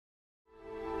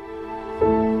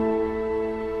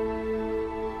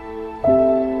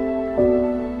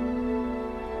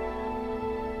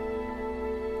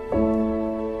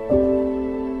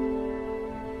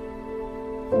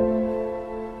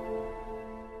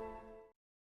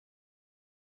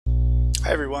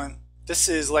Hi everyone, this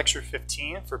is lecture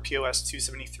 15 for POS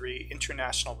 273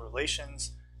 International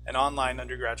Relations, an online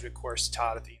undergraduate course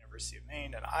taught at the University of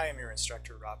Maine, and I am your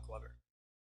instructor, Rob Glover.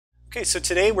 Okay, so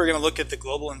today we're going to look at the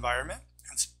global environment,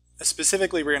 and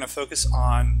specifically we're going to focus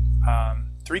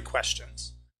on three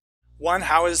questions. One,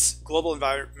 how has global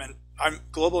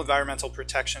environmental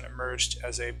protection emerged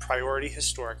as a priority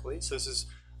historically? So this is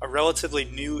a relatively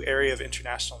new area of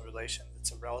international relations.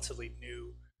 It's a relatively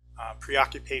new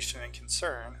preoccupation and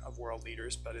concern of world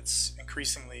leaders, but it's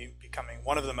increasingly becoming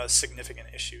one of the most significant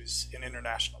issues in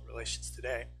international relations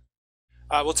today.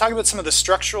 We'll talk about some of the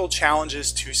structural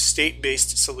challenges to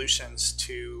state-based solutions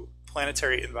to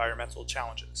planetary environmental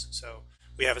challenges. So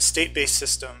we have a state-based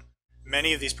system.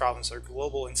 Many of these problems are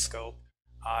global in scope.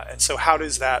 And so how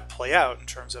does that play out in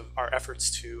terms of our efforts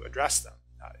to address them?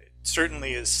 It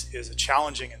certainly is a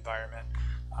challenging environment.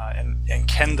 And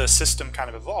can the system kind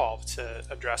of evolve to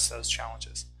address those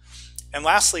challenges? And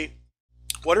lastly,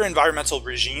 what are environmental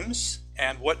regimes,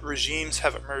 and what regimes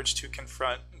have emerged to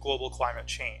confront global climate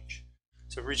change?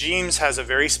 So regimes has a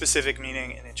very specific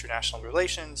meaning in international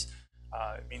relations.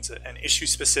 It means an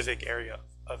issue-specific area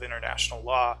of international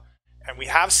law. And we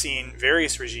have seen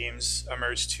various regimes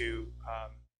emerge to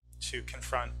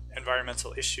confront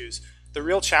environmental issues. The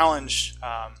real challenge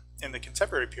in the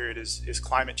contemporary period is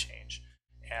climate change.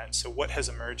 And so what has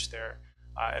emerged there?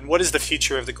 And what is the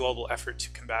future of the global effort to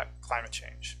combat climate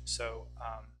change? So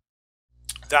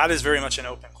that is very much an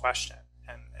open question.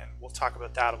 And we'll talk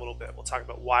about that a little bit. We'll talk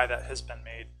about why that has been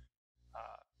made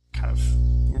kind of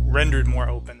rendered more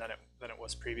open than it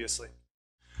was previously.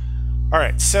 All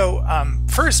right, so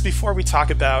first, before we talk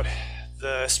about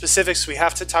the specifics, we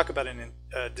have to talk about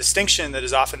a distinction that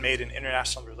is often made in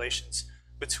international relations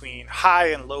between high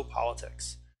and low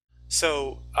politics.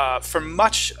 So for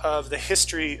much of the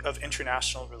history of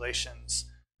international relations,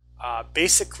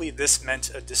 basically this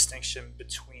meant a distinction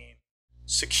between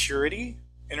security,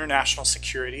 international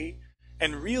security,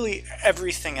 and really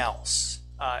everything else,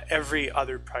 every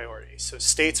other priority. So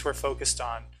states were focused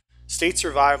on state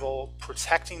survival,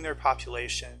 protecting their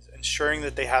populations, ensuring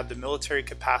that they had the military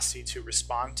capacity to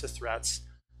respond to threats,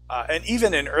 and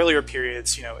even in earlier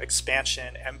periods,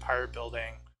 expansion, empire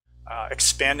building,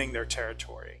 expanding their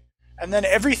territory. And then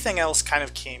everything else kind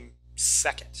of came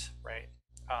second, right?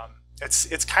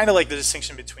 It's kind of like the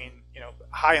distinction between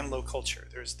high and low culture.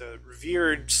 There's the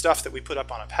revered stuff that we put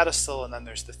up on a pedestal, and then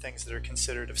there's the things that are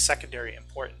considered of secondary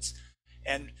importance.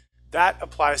 And that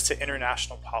applies to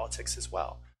international politics as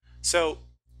well. So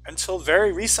until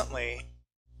very recently,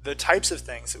 the types of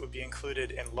things that would be included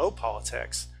in low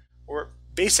politics were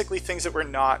basically things that were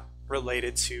not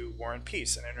related to war and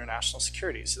peace and international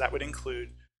security. So that would include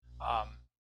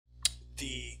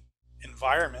the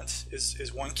environment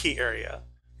is one key area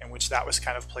in which that was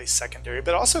kind of placed secondary,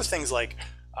 but also things like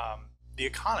the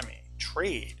economy,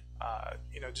 trade,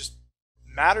 just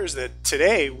matters that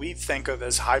today we think of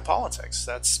as high politics.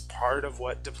 That's part of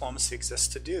what diplomacy exists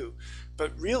to do.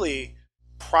 But really,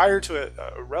 prior to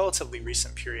a relatively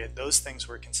recent period, those things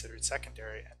were considered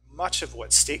secondary, and much of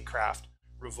what statecraft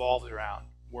revolved around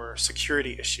were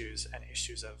security issues and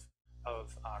issues of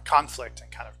conflict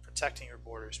and kind of protecting your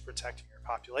borders, protecting your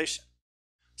population.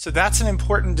 So that's an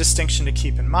important distinction to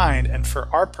keep in mind, and for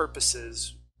our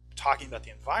purposes, talking about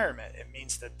the environment, it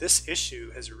means that this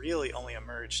issue has really only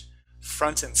emerged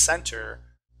front and center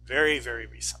very, very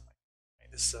recently.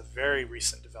 This is a very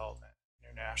recent development in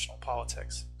international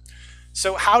politics.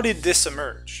 So how did this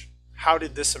emerge? How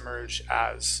did this emerge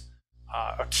as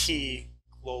a key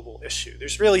global issue?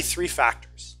 There's really three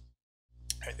factors.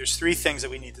 Right? There's three things that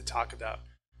we need to talk about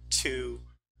to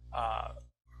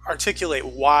articulate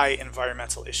why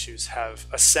environmental issues have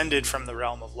ascended from the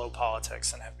realm of low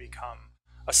politics and have become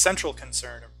a central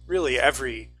concern of really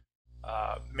every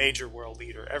major world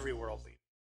leader, every world leader,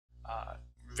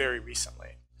 very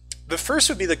recently. The first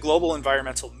would be the global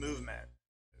environmental movement,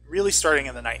 really starting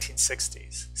in the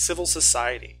 1960s. Civil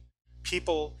society,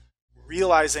 people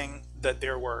realizing that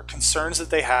there were concerns that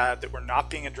they had that were not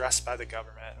being addressed by the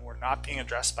government and were not being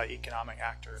addressed by economic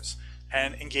actors,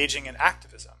 and engaging in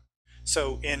activism.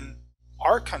 So in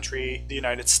our country, the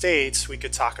United States, we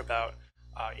could talk about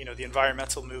the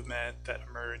environmental movement that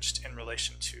emerged in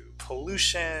relation to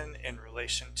pollution, in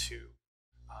relation to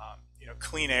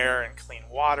clean air and clean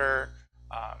water,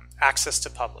 access to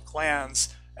public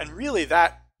lands, and really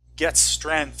that gets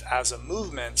strength as a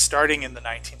movement starting in the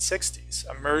 1960s,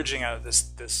 emerging out of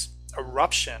this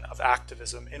eruption of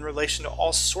activism in relation to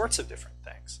all sorts of different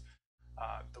things.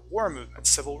 The war movement,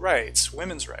 civil rights,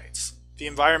 women's rights, the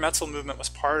environmental movement was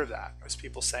part of that. It was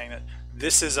people saying that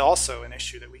this is also an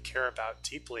issue that we care about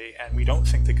deeply, and we don't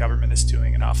think the government is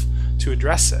doing enough to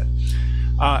address it.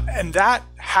 And that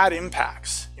had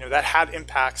impacts. That had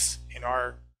impacts in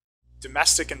our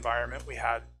domestic environment. We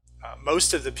had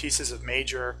most of the pieces of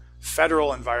major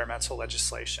federal environmental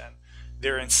legislation.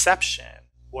 Their inception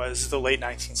was the late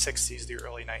 1960s, the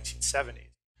early 1970s.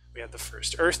 We had the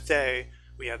first Earth Day.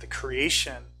 We had the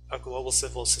creation of global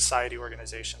civil society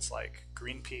organizations like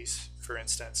Greenpeace, for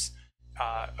instance,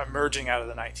 emerging out of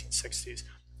the 1960s.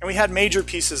 And we had major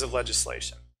pieces of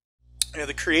legislation.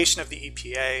 The creation of the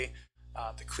EPA,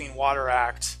 the Clean Water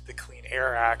Act, the Clean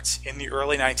Air Act in the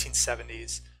early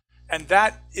 1970s. And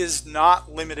that is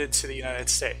not limited to the United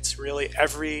States. Really,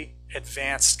 every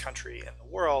advanced country in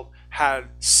the world had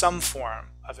some form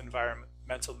of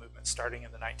environmental movement starting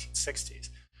in the 1960s.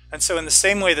 And so in the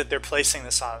same way that they're placing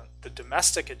this on the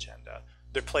domestic agenda,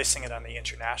 they're placing it on the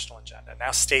international agenda.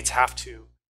 Now states have to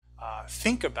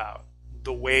think about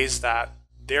the ways that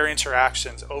their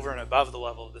interactions over and above the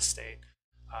level of the state,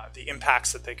 the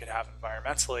impacts that they could have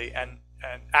environmentally, and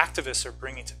activists are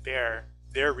bringing to bear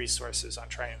their resources on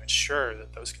trying to ensure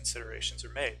that those considerations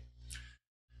are made.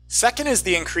 Second is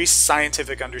the increased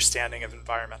scientific understanding of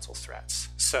environmental threats.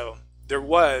 So there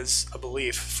was a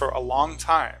belief for a long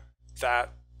time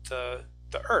that the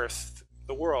Earth,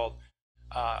 the world,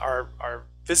 our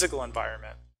physical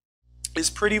environment is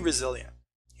pretty resilient.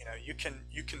 You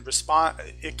can respond.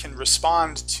 It can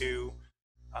respond to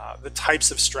the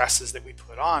types of stresses that we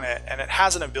put on it, and it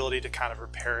has an ability to kind of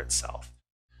repair itself.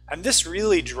 And this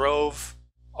really drove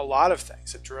a lot of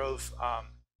things. It drove,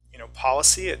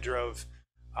 policy. It drove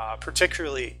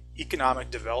particularly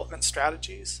economic development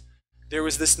strategies. There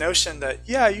was this notion that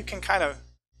you can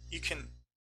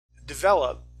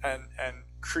develop and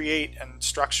create and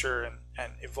structure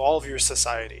and evolve your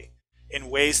society in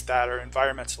ways that are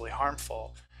environmentally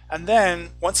harmful. And then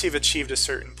once you've achieved a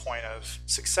certain point of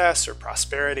success or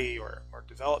prosperity or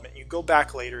development, you go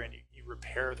back later and you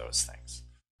repair those things.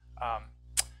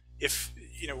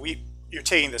 You're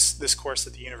taking this course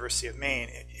at the University of Maine.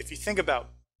 If you think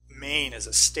about Maine as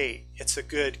a state, it's a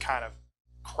good kind of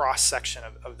cross-section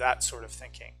of that sort of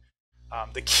thinking.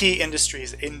 The key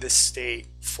industries in this state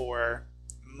for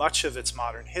much of its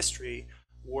modern history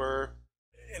were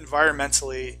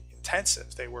environmentally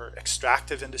intensive. They were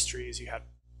extractive industries. You had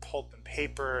pulp and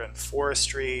paper and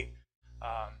forestry,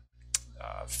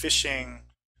 fishing,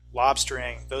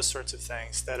 lobstering, those sorts of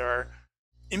things that are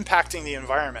impacting the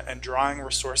environment and drawing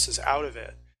resources out of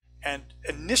it. And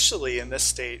initially in this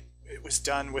state, it was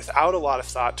done without a lot of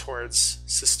thought towards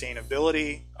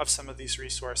sustainability of some of these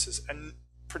resources, and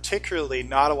particularly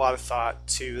not a lot of thought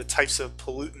to the types of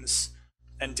pollutants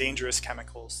and dangerous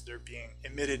chemicals that are being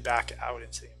emitted back out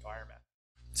into the environment.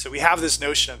 So we have this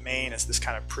notion of Maine as this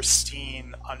kind of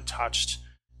pristine, untouched,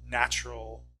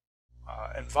 natural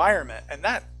environment, and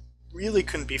that really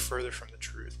couldn't be further from the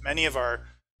truth. Many of our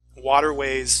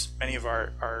waterways, many of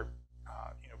our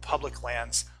public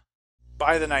lands,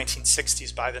 by the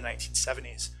 1960s, by the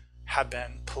 1970s, have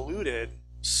been polluted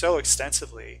so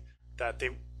extensively that they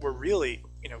were really,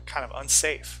 kind of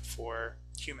unsafe for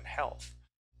human health.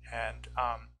 And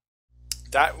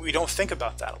that we don't think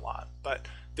about that a lot, but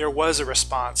there was a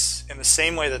response in the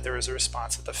same way that there was a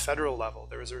response at the federal level,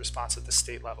 there was a response at the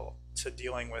state level to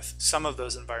dealing with some of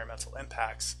those environmental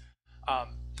impacts.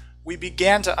 We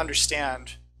began to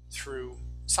understand through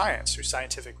science, through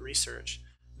scientific research,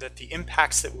 that the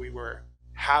impacts that we were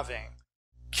having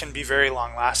can be very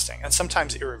long-lasting and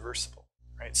sometimes irreversible,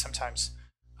 right? Sometimes,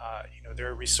 there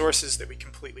are resources that we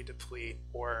completely deplete,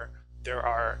 or there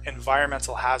are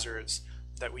environmental hazards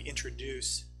that we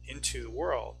introduce into the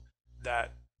world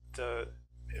that the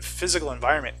physical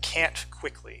environment can't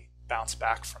quickly bounce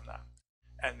back from them.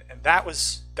 And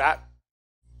that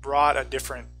brought a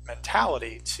different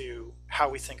mentality to how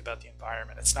we think about the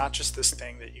environment. It's not just this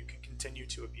thing that you can continue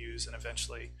to abuse, and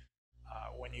eventually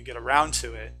when you get around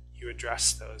to it, you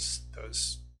address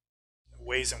those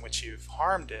ways in which you've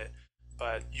harmed it,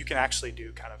 but you can actually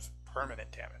do kind of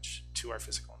permanent damage to our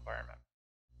physical environment.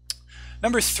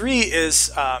 Number 3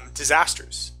 is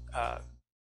disasters,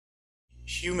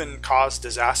 human-caused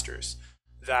disasters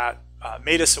that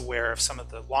made us aware of some of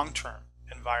the long-term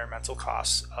environmental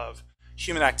costs of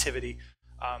human activity,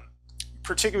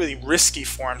 particularly risky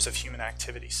forms of human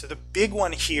activity. So the big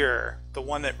one here, the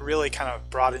one that really kind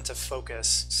of brought into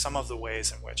focus some of the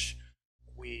ways in which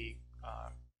the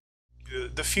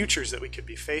futures that we could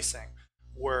be facing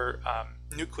were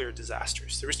nuclear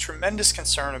disasters. There was tremendous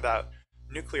concern about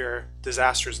nuclear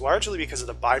disasters, largely because of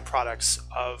the byproducts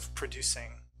of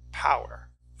producing power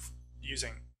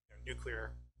using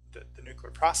nuclear the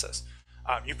nuclear process.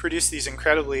 You produce these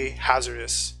incredibly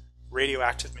hazardous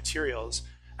radioactive materials.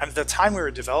 And at the time we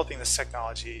were developing this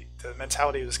technology, the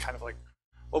mentality was kind of like,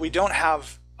 well, we don't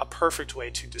have a perfect way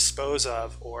to dispose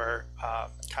of or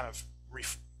kind of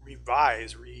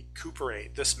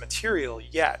recuperate this material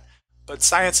yet, but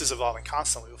science is evolving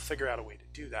constantly. We'll figure out a way to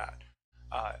do that.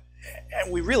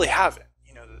 And we really haven't.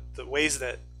 You know, the ways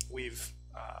that we've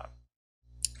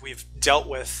dealt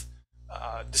with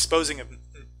disposing of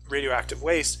radioactive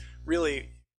waste really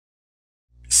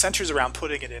centers around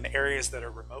putting it in areas that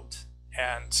are remote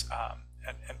and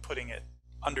putting it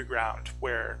underground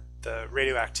where the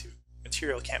radioactive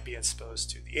material can't be exposed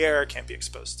to the air, can't be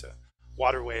exposed to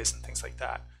waterways and things like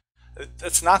that.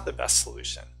 That's not the best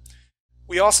solution.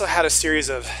 We also had a series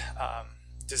of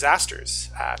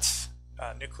disasters at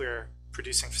nuclear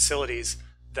producing facilities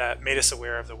that made us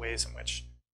aware of the ways in which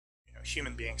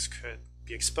human beings could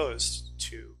be exposed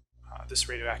to this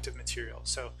radioactive material.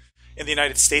 So in the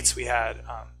United States, we had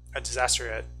a disaster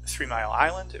at 3 Mile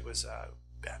Island. It was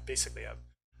basically a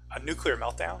nuclear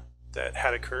meltdown that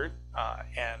had occurred,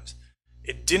 and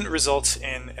it didn't result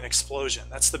in an explosion.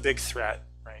 That's the big threat,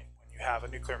 right? When you have a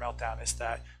nuclear meltdown, is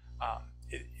that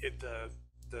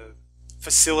the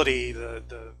facility,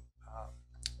 the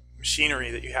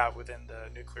machinery that you have within the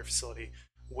nuclear facility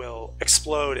will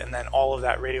explode, and then all of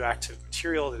that radioactive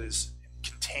material that is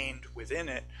contained within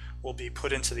it will be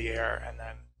put into the air, and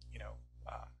then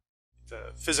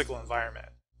the physical environment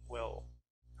will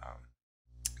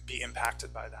be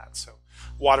impacted by that. So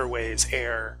waterways,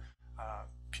 air,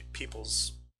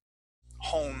 people's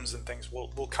homes and things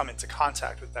will come into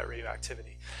contact with that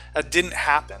radioactivity. That didn't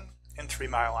happen in 3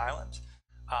 Mile Island,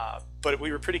 but we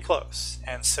were pretty close,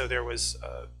 and so there was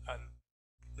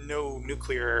no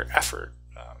nuclear effort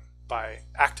by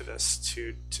activists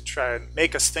to try and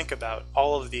make us think about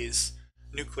all of these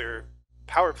nuclear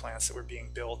power plants that were being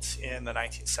built in the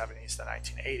 1970s, the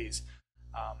 1980s,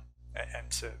 and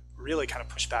to really kind of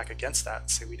push back against that and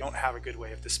say we don't have a good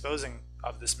way of disposing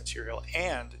of this material,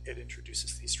 and it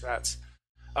introduces these threats.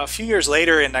 A few years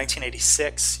later, in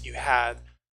 1986, you had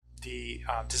the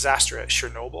disaster at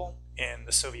Chernobyl in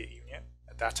the Soviet Union,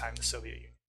 at that time the Soviet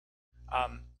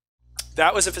Union.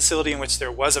 That was a facility in which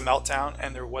there was a meltdown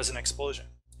and there was an explosion.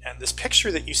 And this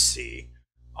picture that you see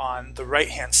on the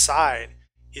right-hand side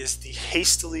is the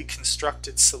hastily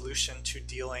constructed solution to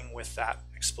dealing with that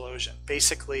explosion.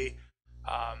 Basically,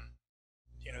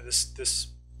 this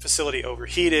facility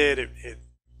overheated. It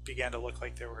began to look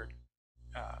like there were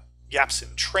gaps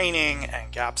in training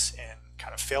and gaps in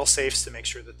kind of fail-safes to make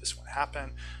sure that this wouldn't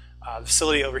happen. The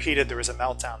facility overheated, there was a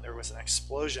meltdown, there was an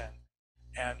explosion,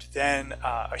 and then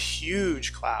a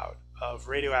huge cloud of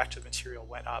radioactive material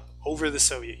went up over the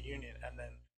Soviet Union, and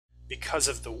then because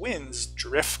of the winds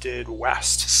drifted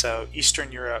west. So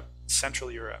Eastern Europe,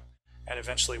 Central Europe, and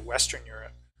eventually Western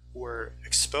Europe were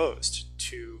exposed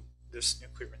to this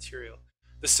nuclear material.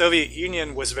 The Soviet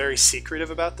Union was very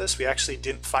secretive about this. We actually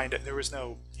didn't find it. There was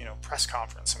no press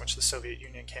conference in which the Soviet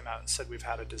Union came out and said we've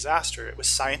had a disaster. It was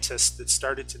scientists that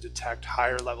started to detect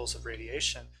higher levels of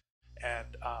radiation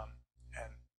and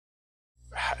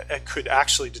could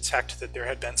actually detect that there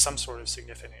had been some sort of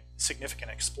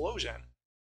significant explosion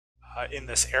in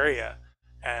this area.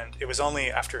 And it was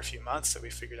only after a few months that we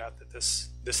figured out that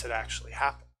this had actually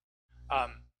happened.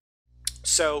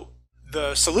 So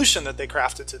the solution that they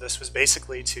crafted to this was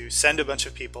basically to send a bunch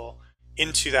of people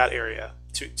into that area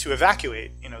to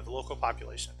evacuate, the local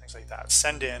population, things like that.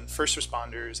 Send in first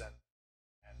responders and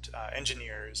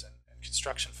engineers and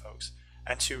construction folks,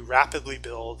 and to rapidly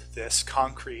build this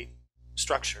concrete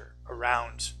structure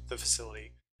around the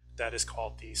facility that is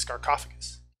called the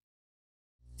sarcophagus.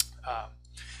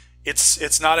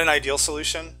 It's not an ideal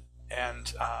solution,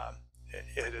 and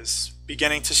it is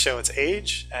beginning to show its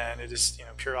age, and it is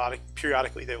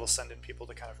periodically they will send in people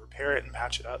to kind of repair it and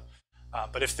patch it up.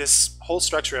 But if this whole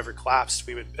structure ever collapsed,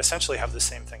 we would essentially have the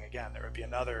same thing again. There would be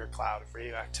another cloud of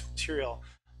radioactive material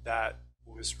that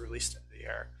was released into the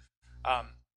air.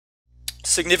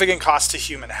 Significant cost to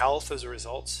human health as a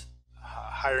result,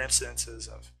 higher incidences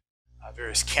of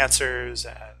various cancers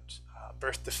and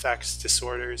birth defects,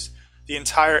 disorders. The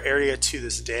entire area to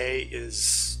this day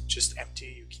is just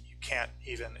empty. You can't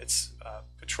even, it's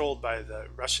patrolled by the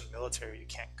Russian military. You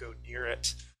can't go near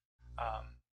it.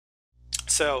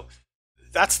 So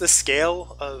that's the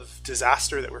scale of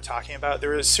disaster that we're talking about.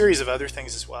 There are a series of other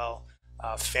things as well.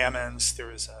 Famines. There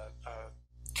was a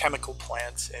chemical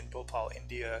plant in Bhopal,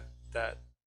 India that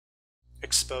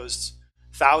exposed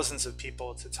thousands of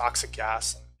people to toxic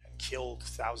gas and killed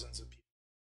thousands of people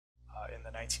in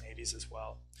the 1980s as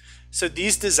well. So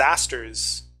these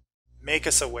disasters make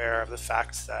us aware of the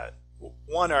fact that,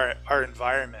 one, our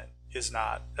environment is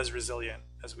not as resilient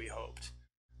as we hoped.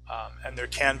 And there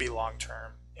can be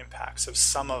long-term impacts of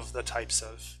some of the types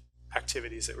of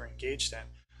activities that we're engaged in,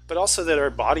 but also that our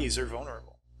bodies are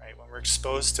vulnerable, right? When we're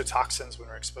exposed to toxins, when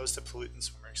we're exposed to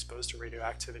pollutants, when we're exposed to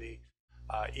radioactivity,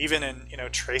 even in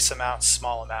trace amounts,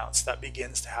 small amounts, that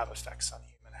begins to have effects on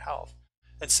human health.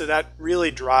 And so that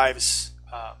really drives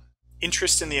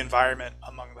interest in the environment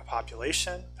among the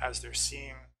population as they're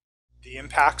seeing the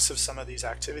impacts of some of these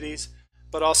activities,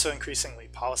 but also increasingly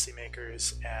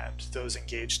policymakers and those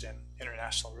engaged in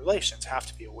international relations have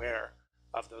to be aware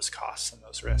of those costs and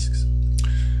those risks.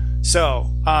 So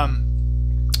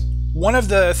one of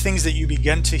the things that you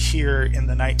begin to hear in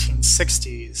the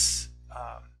 1960s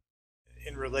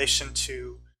in relation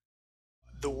to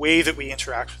the way that we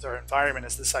interact with our environment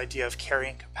is this idea of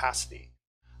carrying capacity.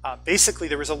 Basically,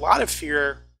 there was a lot of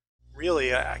fear,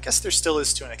 really, I guess there still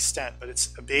is to an extent, but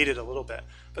it's abated a little bit.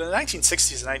 But in the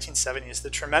 1960s and 1970s, the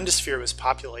tremendous fear was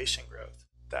population growth,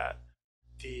 that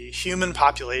the human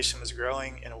population was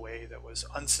growing in a way that was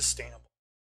unsustainable,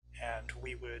 and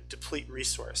we would deplete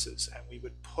resources, and we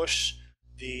would push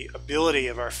the ability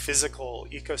of our physical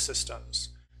ecosystems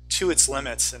to its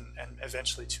limits and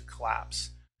eventually to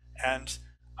collapse. And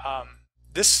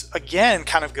this, again,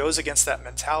 kind of goes against that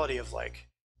mentality of like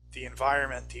the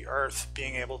environment, the earth,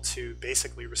 being able to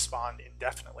basically respond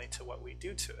indefinitely to what we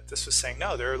do to it. This was saying,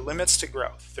 no, there are limits to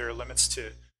growth. There are limits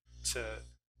to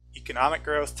economic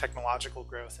growth, technological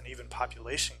growth, and even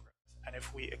population growth. And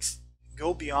if we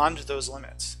go beyond those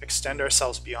limits, extend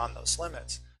ourselves beyond those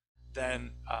limits,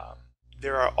 then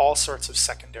there are all sorts of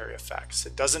secondary effects.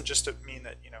 It doesn't just mean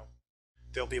that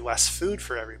there'll be less food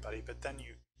for everybody, but then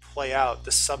you play out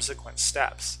the subsequent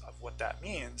steps of what that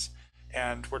means,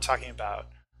 and we're talking about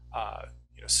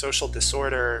social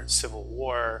disorder, civil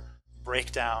war,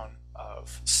 breakdown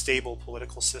of stable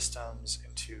political systems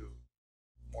into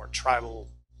more tribal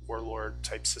warlord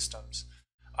type systems,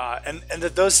 and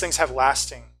that those things have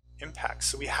lasting impacts.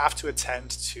 So we have to attend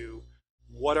to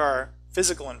what our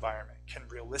physical environment can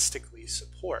realistically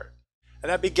support. And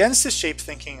that begins to shape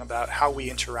thinking about how we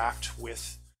interact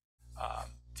with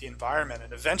the environment,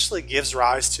 and eventually gives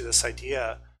rise to this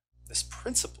idea, this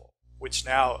principle, which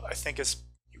now I think is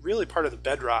really part of the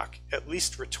bedrock, at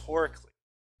least rhetorically,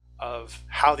 of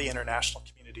how the international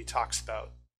community talks about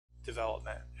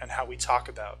development and how we talk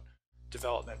about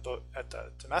development, both at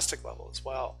the domestic level as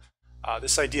well.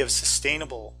 This idea of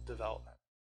sustainable development.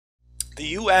 The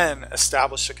UN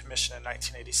established a commission in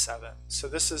 1987. So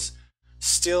this is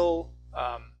still,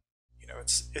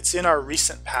 it's in our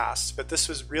recent past, but this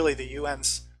was really the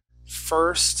UN's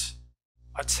first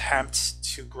attempt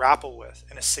to grapple with,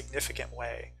 in a significant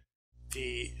way,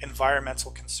 the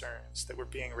environmental concerns that were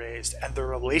being raised and the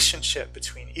relationship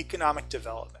between economic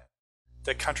development,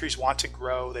 that countries want to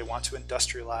grow, they want to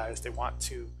industrialize, they want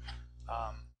to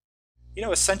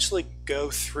essentially go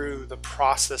through the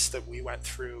process that we went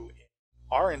through in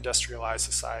our industrialized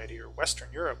society, or Western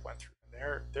Europe went through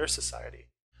in their society.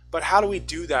 But how do we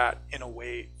do that in a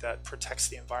way that protects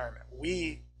the environment?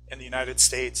 We in the United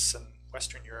States and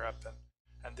Western Europe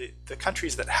and the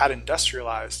countries that had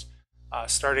industrialized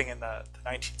starting in the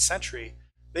 19th century,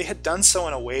 they had done so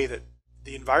in a way that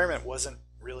the environment wasn't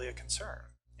really a concern.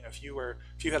 If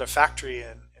you had a factory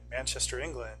in Manchester,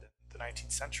 England in the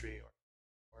 19th century,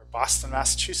 or Boston,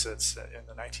 Massachusetts in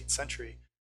the 19th century,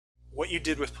 what you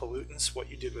did with pollutants, what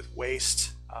you did with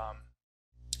waste,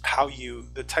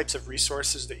 the types of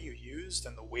resources that you used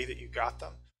and the way that you got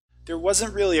them, there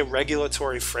wasn't really a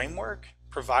regulatory framework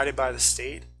provided by the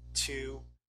state to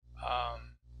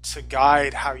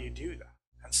guide how you do that.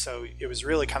 And so it was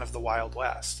really kind of the Wild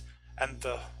West. And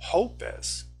the hope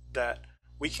is that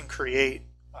we can create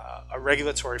a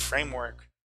regulatory framework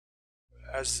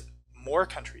as more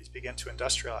countries begin to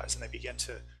industrialize and they begin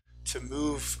to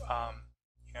move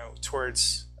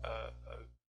towards a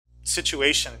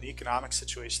situation, an economic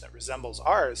situation that resembles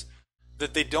ours,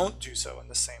 that they don't do so in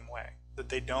the same way, that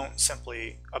they don't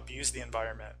simply abuse the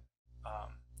environment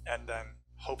and then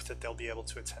hope that they'll be able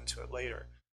to attend to it later.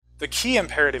 The key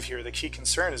imperative here, the key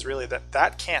concern is really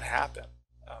that can't happen.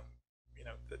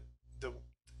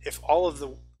 If all of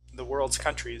the world's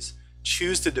countries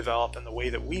choose to develop in the way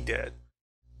that we did,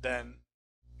 then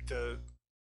the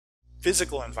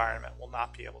physical environment will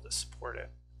not be able to support it.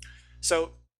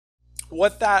 So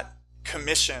what that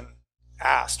commission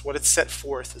asked, what it set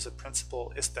forth as a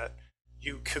principle, is that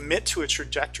you commit to a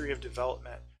trajectory of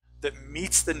development that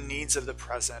meets the needs of the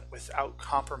present without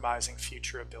compromising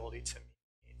future ability to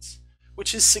meet needs,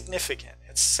 which is significant.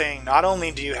 It's saying not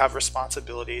only do you have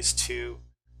responsibilities to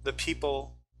the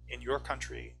people in your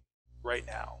country right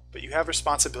now, but you have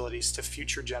responsibilities to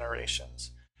future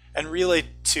generations, and really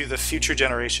to the future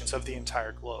generations of the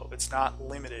entire globe. It's not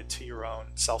limited to your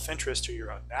own self-interest or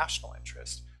your own national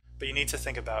interest, but you need to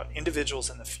think about individuals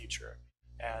in the future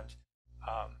and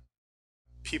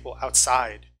people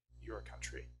outside your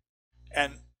country.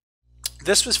 And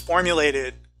this was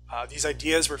formulated, these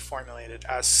ideas were formulated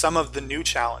as some of the new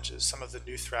challenges, some of the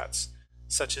new threats,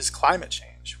 such as climate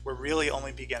change, were really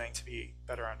only beginning to be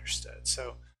better understood.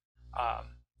 So,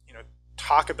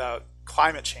 talk about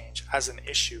climate change as an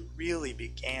issue really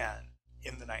began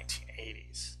in the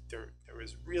 1980s. There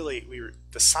was really,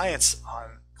 the science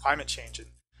on climate change and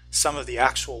some of the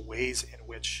actual ways in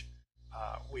which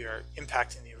we are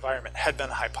impacting the environment had been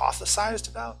hypothesized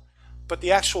about, but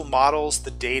the actual models,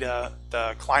 the data,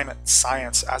 the climate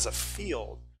science as a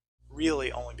field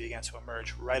really only began to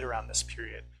emerge right around this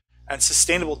period. And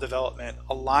sustainable development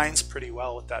aligns pretty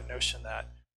well with that notion that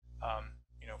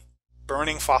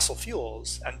burning fossil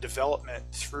fuels and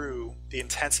development through the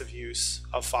intensive use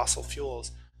of fossil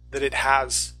fuels, that it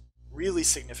has really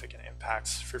significant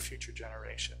impacts for future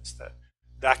generations,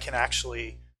 that can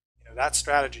actually, that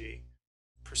strategy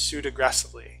pursued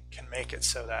aggressively can make it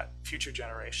so that future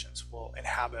generations will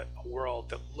inhabit a world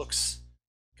that looks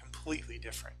completely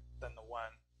different than the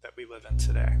one that we live in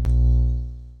today.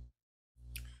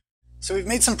 So we've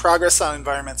made some progress on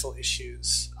environmental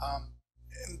issues.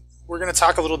 And we're going to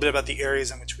talk a little bit about the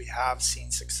areas in which we have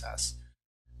seen success.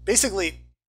 Basically,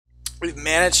 we've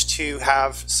managed to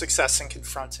have success in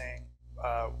confronting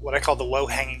what I call the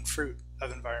low-hanging fruit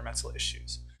of environmental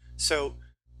issues. So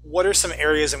what are some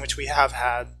areas in which we have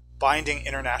had binding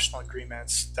international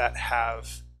agreements that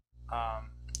have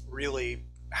really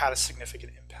had a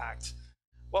significant impact?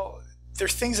 Well, they're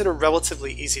things that are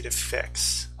relatively easy to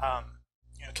fix,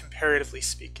 comparatively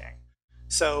speaking.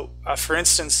 So, for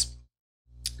instance,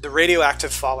 the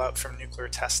radioactive fallout from nuclear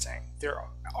testing. There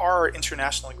are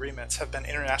international agreements, have been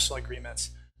international agreements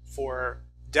for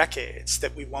decades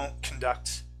that we won't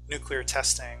conduct nuclear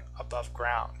testing above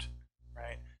ground,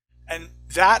 right? And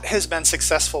that has been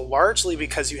successful largely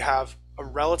because you have a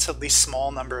relatively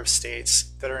small number of states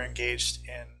that are engaged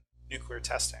in nuclear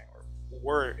testing, or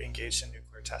were engaged in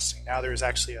nuclear testing. Now there's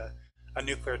actually a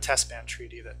nuclear test ban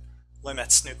treaty that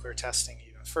limits nuclear testing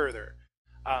even further.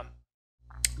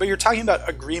 But you're talking about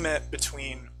agreement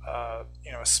between a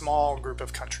small group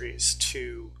of countries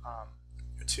to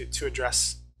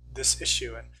address this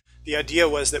issue. And the idea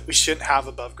was that we shouldn't have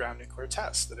above ground nuclear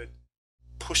tests, that it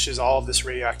pushes all of this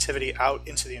radioactivity out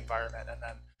into the environment, and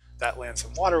then that lands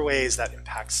in waterways, that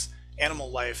impacts animal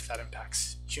life, that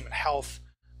impacts human health.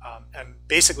 And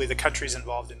basically the countries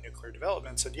involved in nuclear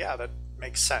development said, yeah, that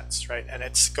makes sense, right? And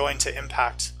it's going to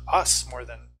impact us more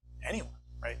than anyone,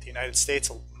 right? The United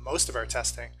States, most of our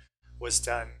testing was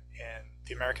done in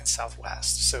the American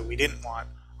Southwest, so we didn't want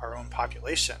our own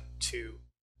population to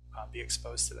be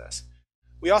exposed to this.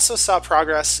 We also saw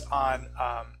progress on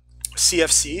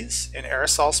CFCs in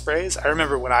aerosol sprays. I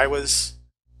remember when I was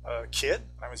a kid,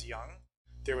 when I was young,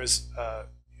 there was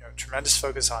tremendous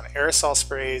focus on aerosol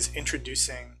sprays,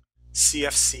 introducing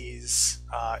CFCs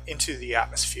into the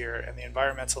atmosphere and the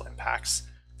environmental impacts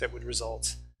that would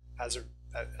result as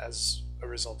a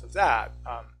result of that.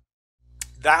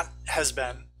 That has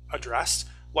been addressed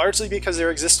largely because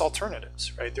there exist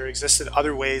alternatives, right? There existed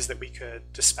other ways that we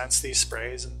could dispense these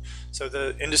sprays, and so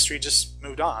the industry just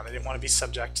moved on. They didn't want to be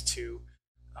subject to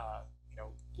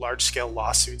large-scale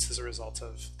lawsuits as a result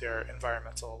of their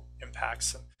environmental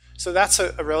impacts. And so that's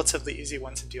a relatively easy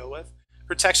one to deal with.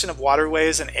 Protection of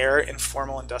waterways and air in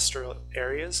formal industrial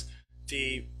areas.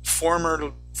 The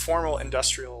former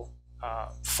industrial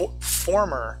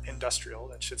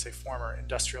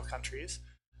countries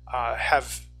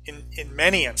have, in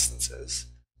many instances,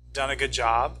 done a good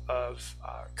job of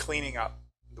cleaning up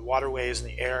the waterways and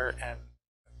the air and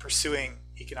pursuing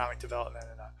economic development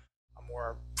in a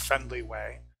more friendly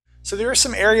way. So there are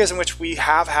some areas in which we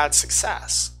have had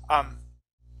success.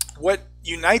 What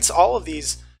unites all of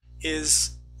these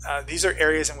is these are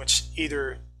areas in which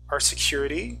either our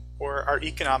security or our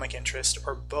economic interest,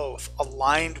 or both,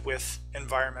 aligned with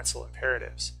environmental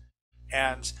imperatives.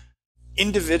 And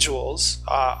individuals,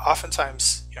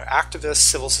 oftentimes activists,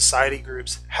 civil society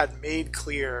groups, had made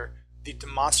clear the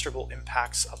demonstrable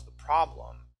impacts of the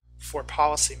problem for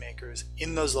policymakers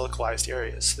in those localized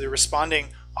areas. So they're responding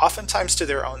oftentimes to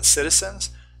their own citizens,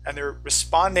 and they're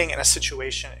responding in a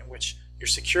situation in which your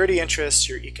security interests,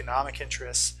 your economic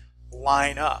interests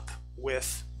line up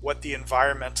with what the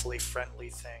environmentally friendly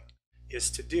thing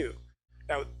is to do.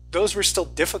 Now, those were still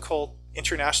difficult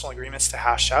international agreements to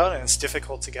hash out, and it's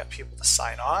difficult to get people to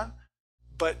sign on,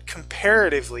 but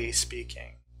comparatively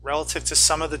speaking, relative to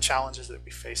some of the challenges that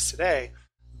we face today,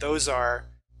 those are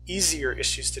easier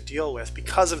issues to deal with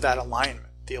because of that alignment,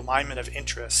 the alignment of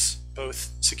interests,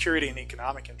 both security and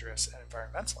economic interests and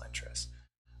environmental interests.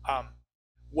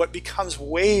 What becomes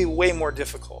way, way more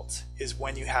difficult is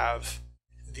when you have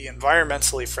the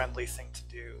environmentally friendly thing to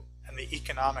do and the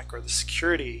economic or the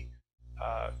security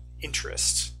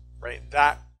interest, right?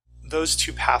 Those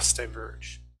two paths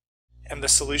diverge, and the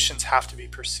solutions have to be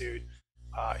pursued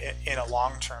in a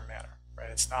long-term manner, right?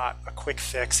 It's not a quick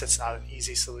fix, it's not an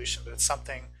easy solution, but it's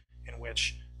something in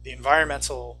which the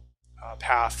environmental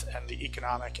path and the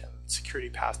economic and security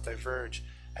path diverge,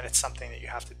 and it's something that you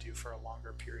have to do for a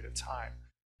longer period of time.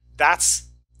 That's,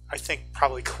 I think,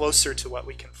 probably closer to what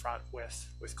we confront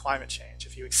with climate change.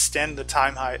 If you extend the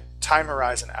time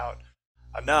horizon out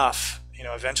enough,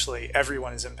 eventually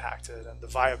everyone is impacted, and the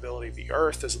viability of the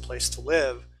Earth as a place to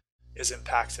live is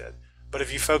impacted. But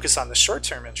if you focus on the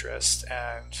short-term interest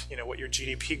and what your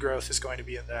GDP growth is going to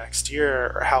be in the next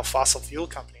year, or how fossil fuel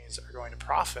companies are going to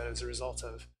profit as a result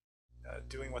of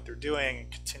doing what they're doing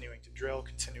and continuing to drill,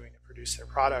 continuing to produce their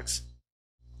products,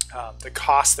 the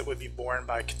cost that would be borne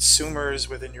by consumers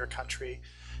within your country,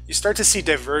 you start to see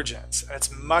divergence. And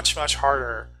it's much, much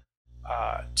harder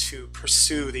to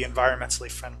pursue the environmentally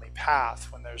friendly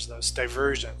path when there's those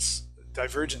divergences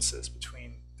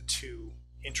between the two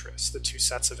interests, the two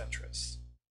sets of interests.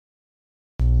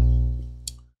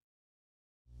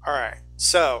 All right,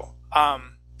 so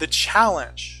the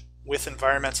challenge with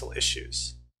environmental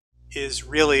issues is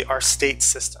really our state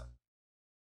system.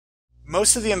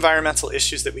 Most of the environmental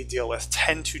issues that we deal with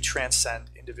tend to transcend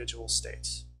individual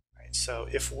states. Right? So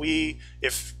if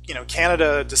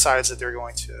Canada decides that they're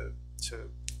going to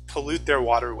pollute their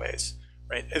waterways,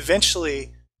 right?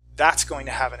 Eventually, that's going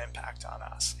to have an impact on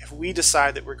us. If we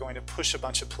decide that we're going to push a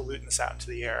bunch of pollutants out into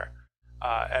the air,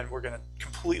 and we're going to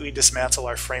completely dismantle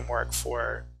our framework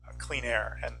for clean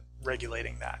air and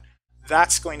regulating that,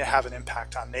 that's going to have an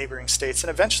impact on neighboring states and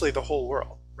eventually the whole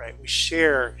world, right? We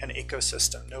share an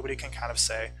ecosystem. Nobody can kind of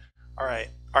say, all right,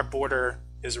 our border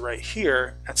is right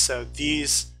here, and so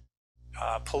these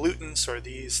pollutants or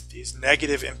these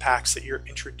negative impacts that you're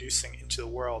introducing into the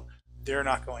world, they're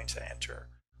not going to enter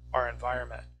our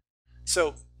environment.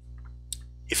 So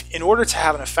in order to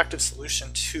have an effective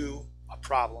solution to a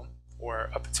problem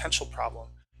or a potential problem,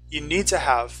 you need to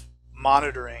have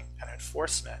monitoring and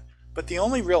enforcement. But the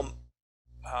only real,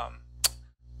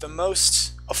 the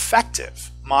most effective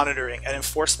monitoring and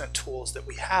enforcement tools that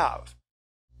we have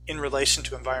in relation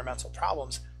to environmental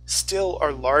problems still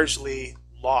are largely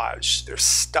lodged. They're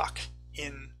stuck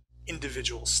in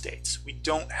individual states. We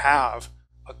don't have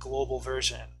a global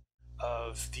version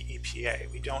of the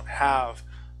EPA. We don't have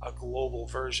a global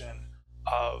version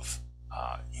of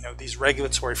these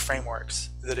regulatory frameworks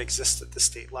that exist at the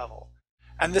state level.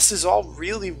 And this is all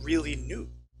really, really new,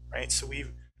 right? So we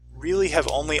really have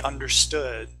only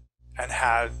understood and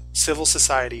had civil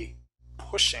society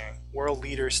pushing world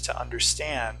leaders to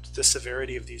understand the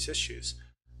severity of these issues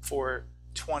for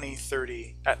 20,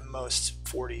 30, at most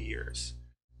 40 years,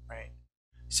 right?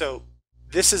 So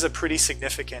this is a pretty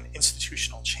significant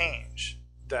institutional change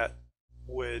that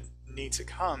would need to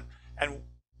come. And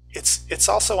it's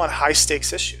also on high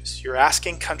stakes issues. You're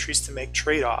asking countries to make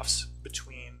trade-offs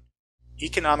between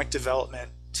economic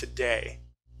development today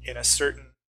in a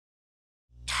certain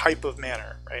type of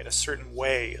manner, right? A certain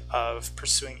way of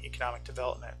pursuing economic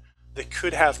development that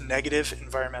could have negative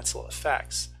environmental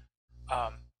effects.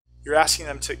 You're asking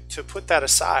them to put that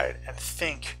aside and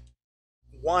think,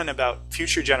 one, about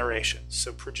future generations,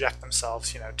 so project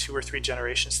themselves 2 or 3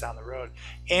 generations down the road,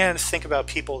 and think about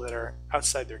people that are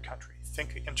outside their country.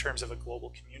 Think in terms of a global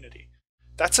community.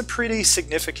 That's a pretty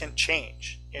significant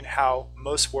change in how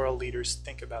most world leaders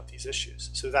think about these issues.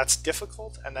 So that's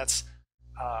difficult, and that's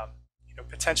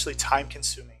potentially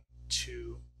time-consuming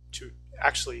to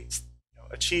actually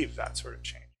achieve that sort of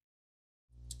change.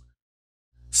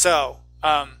 So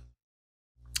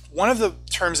one of the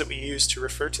terms that we use to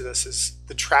refer to this is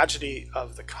the tragedy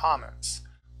of the commons,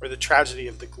 or the tragedy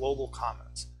of the global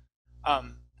commons.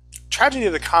 Tragedy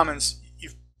of the commons you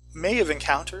may have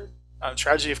encountered.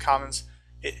 Tragedy of commons,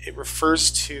 it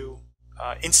refers to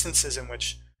instances in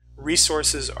which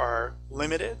resources are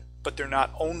limited, but they're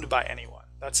not owned by anyone.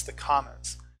 That's the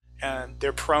commons. And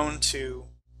they're prone to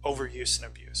overuse and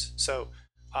abuse. So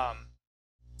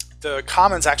the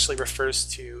commons actually refers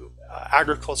to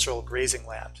agricultural grazing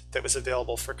land that was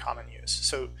available for common use.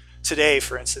 So today,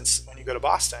 for instance, when you go to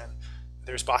Boston,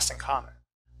 there's Boston Common.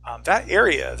 That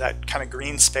area, that kind of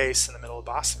green space in the middle of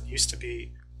Boston, used to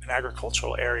be an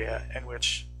agricultural area in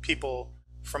which people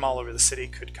from all over the city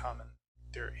could come and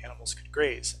their animals could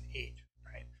graze and eat.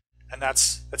 Right? And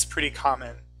that's pretty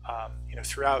common,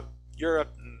 throughout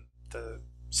Europe in the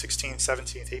 16th,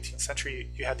 17th, 18th century.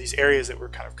 You had these areas that were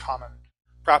kind of common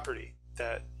property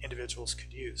that individuals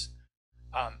could use.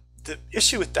 The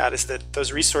issue with that is that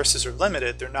those resources are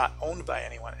limited, they're not owned by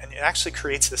anyone, and it actually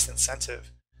creates this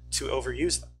incentive to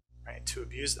overuse them, right? To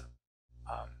abuse them.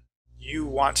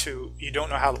 You don't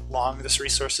know how long this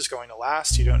resource is going to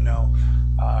last. You don't know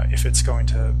if it's going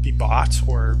to be bought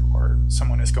or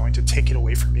someone is going to take it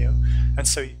away from you. And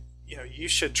so, you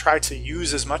should try to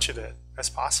use as much of it as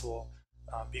possible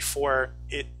before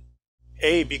it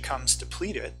A, becomes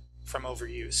depleted from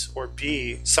overuse, or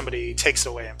B, somebody takes it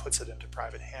away and puts it into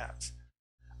private hands.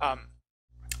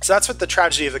 So that's what the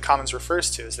tragedy of the commons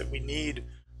refers to, is that we need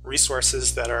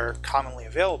resources that are commonly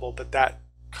available, but that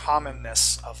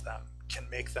commonness of them can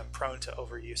make them prone to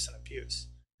overuse and abuse,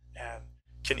 and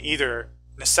can either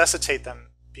necessitate them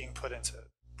being put into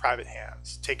private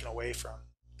hands, taken away from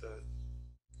the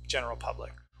general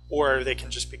public, or they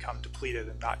can just become depleted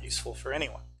and not useful for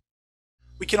anyone.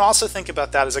 We can also think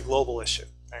about that as a global issue,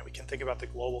 right? We can think about the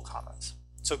global commons.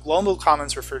 So global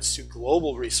commons refers to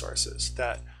global resources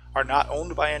that are not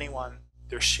owned by anyone,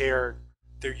 they're shared,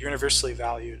 they're universally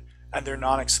valued, and they're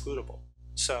non-excludable.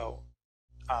 So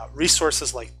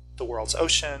resources like the world's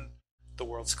ocean, the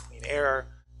world's clean air,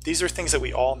 these are things that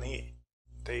we all need.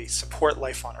 They support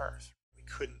life on Earth. We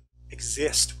couldn't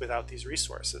exist without these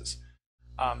resources.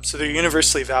 So they're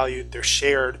universally valued, they're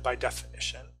shared by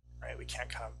definition, right? We can't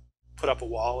kind of put up a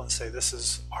wall and say, this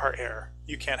is our air,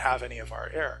 you can't have any of our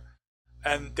air.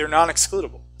 And they're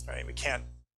non-excludable, right? We can't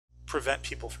prevent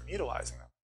people from utilizing them.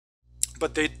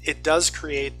 But it does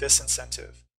create this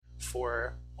incentive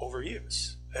for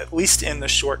overuse, at least in the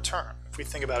short term. If we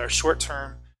think about our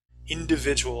short-term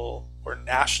individual or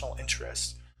national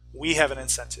interest, we have an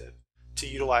incentive to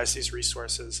utilize these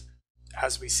resources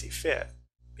as we see fit,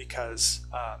 because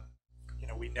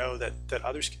we know that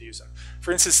others could use them.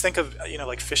 For instance, think of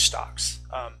like fish stocks.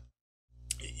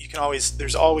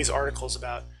 There's always articles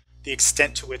about the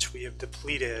extent to which we have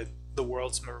depleted the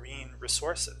world's marine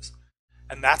resources.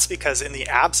 And that's because in the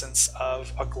absence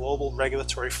of a global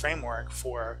regulatory framework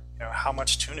for how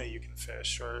much tuna you can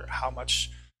fish or how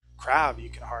much crab you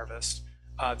can harvest,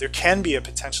 there can be a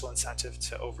potential incentive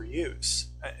to overuse.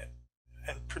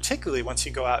 And particularly once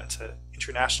you go out into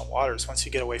international waters, once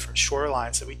you get away from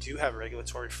shorelines that we do have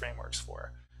regulatory frameworks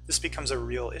for, this becomes a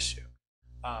real issue.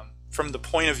 From the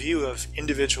point of view of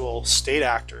individual state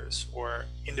actors or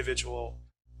individual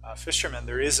fishermen,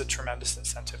 there is a tremendous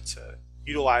incentive to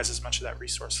utilize as much of that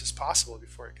resource as possible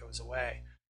before it goes away.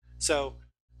 So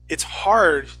it's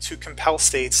hard to compel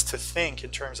states to think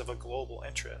in terms of a global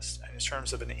interest and in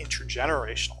terms of an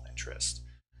intergenerational interest.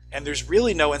 And there's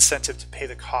really no incentive to pay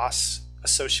the costs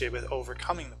associated with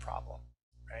overcoming the problem,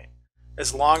 right?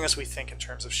 As long as we think in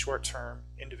terms of short-term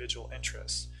individual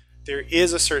interests. There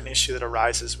is a certain issue that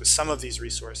arises with some of these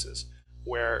resources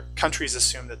where countries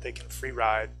assume that they can free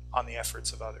ride on the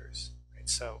efforts of others, right?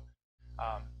 So,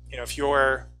 if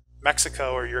you're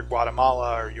Mexico or you're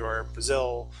Guatemala or you're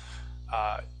Brazil,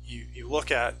 you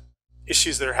look at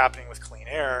issues that are happening with clean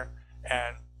air,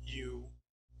 and you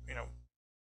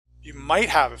might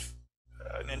have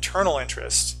an internal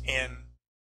interest in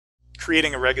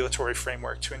creating a regulatory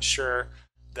framework to ensure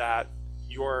that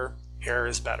your air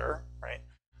is better, right?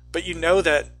 But you know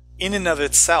that in and of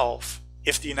itself,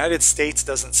 if the United States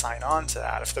doesn't sign on to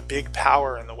that, if the big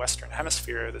power in the Western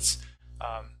Hemisphere that's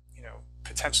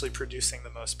potentially producing the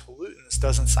most pollutants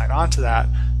doesn't sign on to that,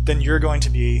 then you're going to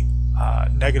be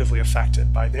negatively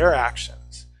affected by their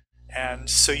actions. And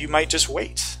so you might just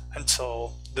wait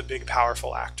until the big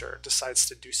powerful actor decides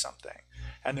to do something.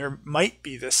 And there might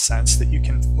be this sense that you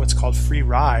can what's called free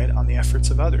ride on the efforts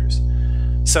of others.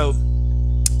 So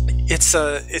it's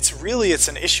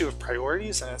an issue of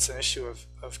priorities, and it's an issue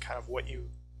of kind of what you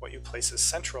place as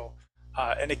central.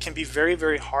 And it can be very,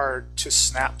 very hard to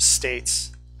snap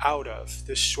states out of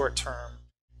this short-term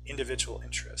individual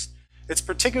interest. It's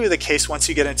particularly the case once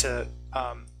you get into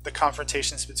the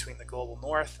confrontations between the global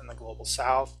north and the global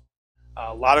south.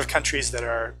 A lot of countries that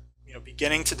are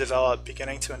beginning to develop,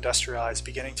 beginning to industrialize,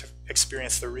 beginning to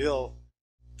experience for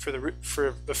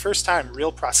the first time,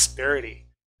 real prosperity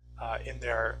in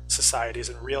their societies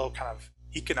and real kind of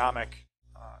economic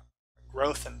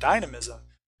growth and dynamism,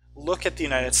 look at the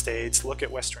United States, look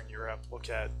at Western Europe, look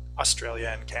at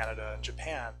Australia and Canada and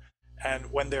Japan,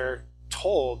 and when they're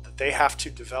told that they have to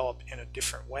develop in a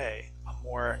different way, a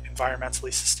more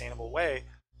environmentally sustainable way,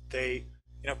 they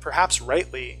perhaps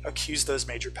rightly accuse those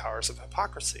major powers of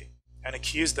hypocrisy and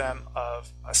accuse them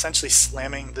of essentially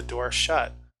slamming the door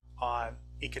shut on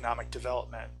economic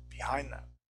development behind them.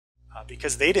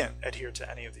 because they didn't adhere to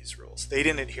any of these rules. They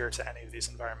didn't adhere to any of these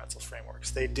environmental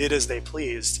frameworks. They did as they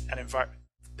pleased, and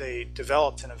they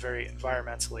developed in a very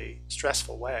environmentally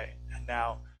stressful way. And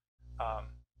now,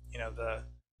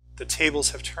 the tables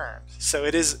have turned. So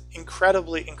it is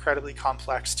incredibly, incredibly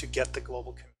complex to get the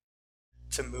global community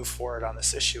to move forward on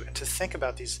this issue and to think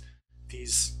about these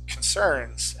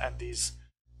concerns and these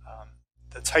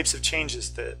the types of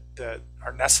changes that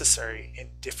are necessary in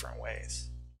different ways.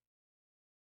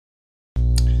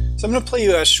 So I'm going to play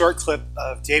you a short clip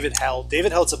of David Held.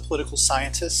 David Held's a political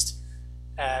scientist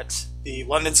at the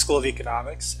London School of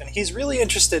Economics, and he's really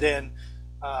interested in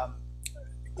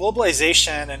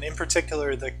globalization, and in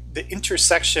particular the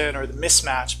intersection or the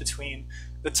mismatch between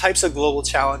the types of global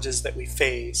challenges that we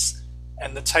face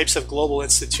and the types of global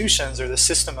institutions or the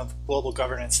system of global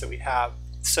governance that we have.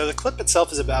 So the clip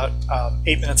itself is about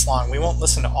 8 minutes long. We won't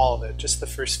listen to all of it, just the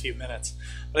first few minutes.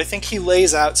 But I think he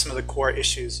lays out some of the core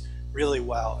issues really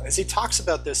well. And as he talks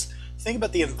about this, think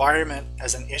about the environment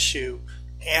as an issue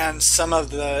and some of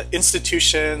the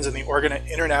institutions and the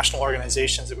international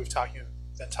organizations that we've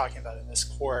been talking about in this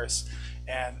course,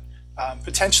 and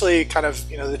potentially kind of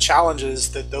the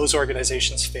challenges that those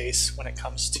organizations face when it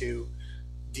comes to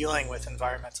dealing with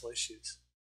environmental issues.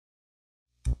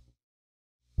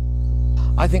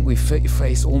 I think we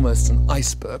face almost an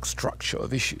iceberg structure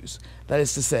of issues. That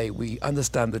is to say, we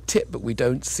understand the tip, but we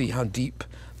don't see how deep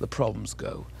the problems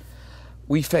go.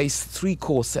 We face three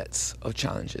core sets of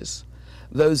challenges.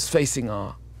 Those facing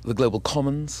the global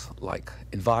commons, like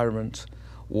environment,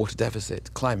 water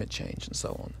deficit, climate change, and so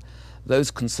on.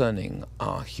 Those concerning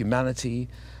our humanity,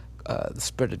 the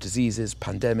spread of diseases,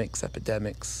 pandemics,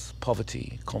 epidemics,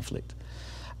 poverty, conflict.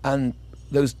 And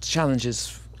those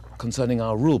challenges concerning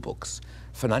our rule books,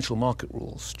 financial market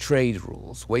rules, trade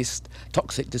rules, waste,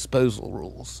 toxic disposal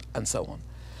rules, and so on.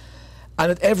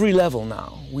 And at every level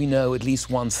now, we know at least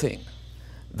one thing,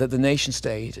 that the nation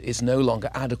state is no longer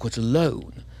adequate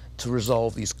alone to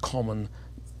resolve these common,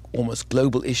 almost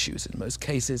global issues in most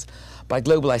cases. By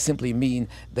global, I simply mean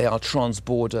they are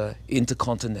trans-border,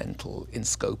 intercontinental in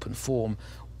scope and form,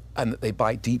 and that they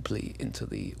bite deeply into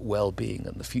the well-being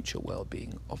and the future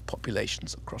well-being of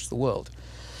populations across the world.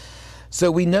 So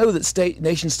we know that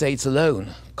nation states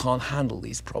alone can't handle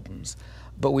these problems,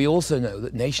 but we also know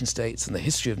that nation states and the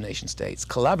history of nation states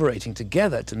collaborating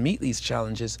together to meet these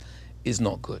challenges is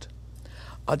not good.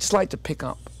 I'd just like to pick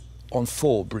up on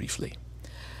four briefly.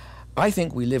 I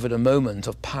think we live at a moment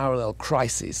of parallel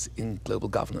crises in global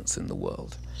governance in the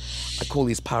world. I call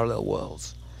these parallel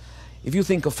worlds. If you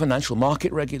think of financial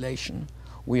market regulation,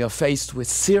 we are faced with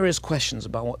serious questions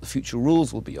about what the future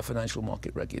rules will be of financial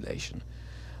market regulation,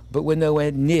 but we're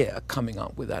nowhere near coming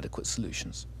up with adequate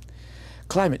solutions.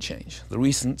 Climate change, the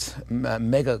recent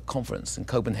mega conference in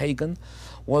Copenhagen,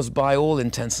 was by all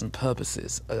intents and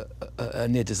purposes a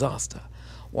near disaster.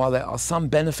 While there are some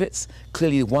benefits,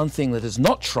 clearly one thing that has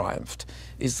not triumphed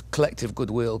is collective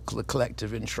goodwill, the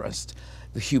collective interest,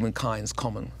 the humankind's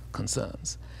common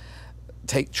concerns.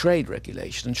 Take trade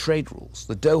regulation and trade rules.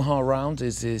 The Doha round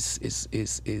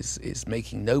is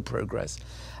making no progress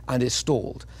and is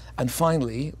stalled. And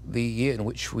finally, the year in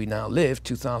which we now live,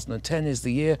 2010, is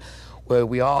the year where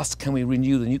we asked, can we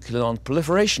renew the Nuclear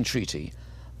Non-Proliferation Treaty?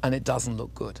 And it doesn't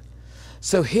look good.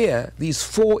 So here, these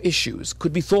four issues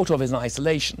could be thought of in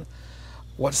isolation.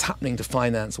 What's happening to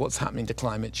finance, what's happening to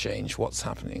climate change, what's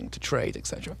happening to trade,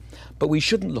 etc. But we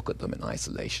shouldn't look at them in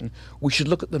isolation. We should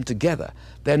look at them together.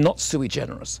 They're not sui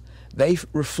generis. They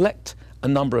reflect a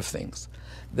number of things.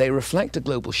 They reflect a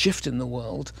global shift in the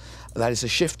world. That is a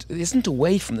shift that isn't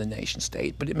away from the nation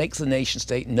state, but it makes the nation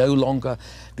state no longer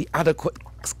the adequate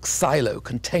silo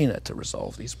container to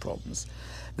resolve these problems.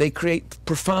 They create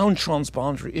profound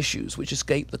transboundary issues which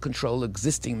escape the control of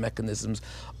existing mechanisms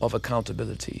of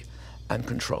accountability and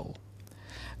control.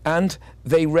 And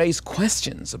they raise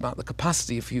questions about the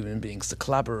capacity of human beings to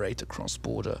collaborate across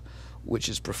border, which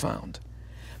is profound.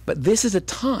 But this is a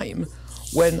time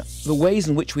when the ways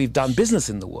in which we've done business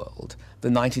in the world, the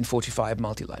 1945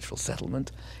 multilateral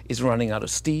settlement, is running out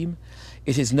of steam.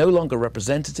 It is no longer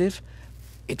representative.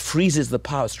 It freezes the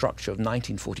power structure of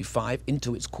 1945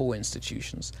 into its core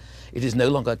institutions. It is no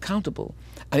longer accountable,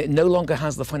 and it no longer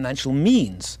has the financial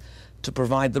means to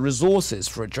provide the resources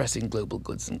for addressing global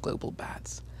goods and global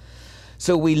bads.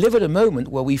 So we live at a moment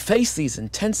where we face these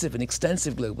intensive and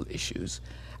extensive global issues.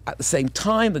 At the same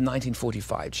time, the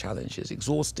 1945 challenge is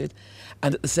exhausted,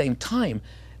 and at the same time,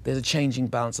 there's a changing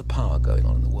balance of power going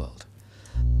on in the world.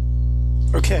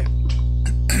 Okay,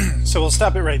 so we'll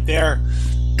stop it right there.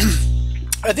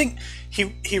 I think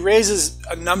he raises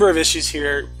a number of issues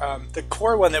here. The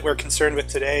core one that we're concerned with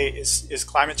today is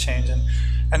climate change, and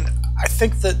I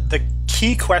think that the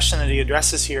key question that he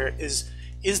addresses here is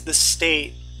the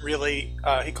state really,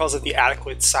 he calls it the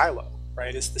adequate silo,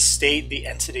 right? Is the state the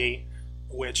entity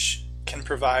which can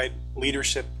provide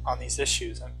leadership on these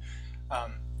issues?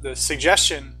 And the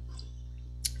suggestion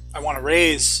I want to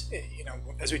raise,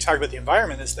 as we talk about the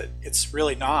environment, is that it's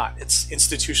really not. It's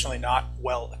institutionally not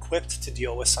well equipped to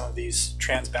deal with some of these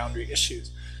transboundary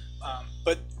issues.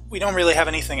 But we don't really have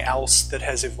anything else that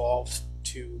has evolved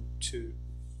to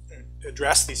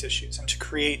address these issues and to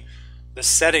create the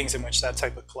settings in which that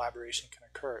type of collaboration can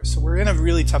occur. So we're in a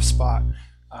really tough spot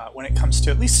when it comes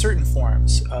to at least certain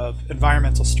forms of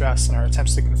environmental stress and our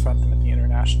attempts to confront them at the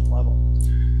international level.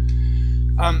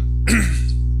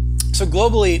 So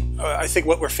globally, I think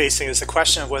what we're facing is the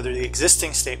question of whether the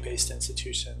existing state-based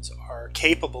institutions are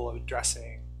capable of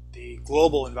addressing the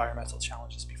global environmental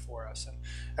challenges before us. And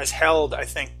as Held, I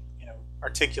think,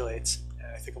 articulates,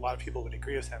 and I think a lot of people would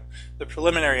agree with him, the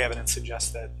preliminary evidence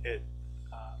suggests that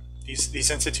these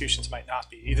institutions might not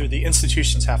be. Either the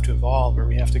institutions have to evolve, or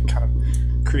we have to kind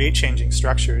of create changing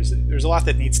structures. There's a lot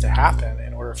that needs to happen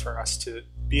in order for us to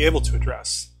be able to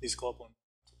address these global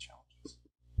challenges.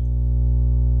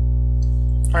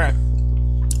 All right,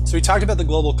 so we talked about the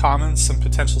global commons, some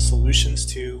potential solutions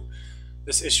to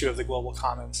this issue of the global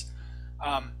commons.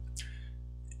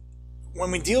 When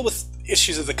we deal with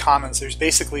issues of the commons,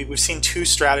 we've seen two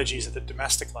strategies at the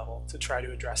domestic level to try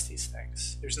to address these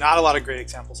things. There's not a lot of great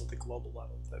examples at the global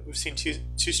level, but we've seen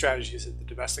two strategies at the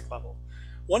domestic level.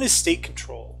 One is state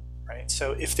control, right?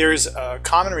 So if there's a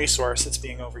common resource that's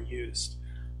being overused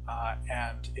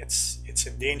and it's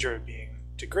in danger of being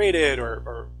degraded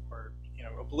or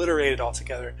obliterated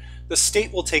altogether, the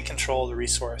state will take control of the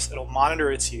resource. It'll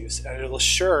monitor its use and it'll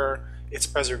assure its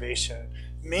preservation,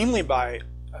 mainly by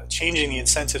changing the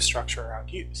incentive structure around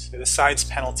use. It assigns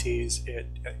penalties, it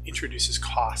introduces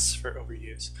costs for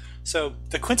overuse. So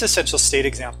the quintessential state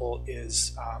example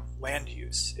is land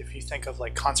use. If you think of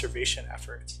like conservation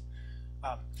efforts,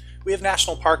 we have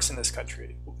national parks in this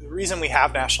country. The reason we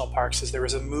have national parks is there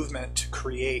was a movement to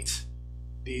create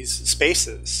these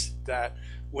spaces that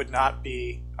would not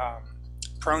be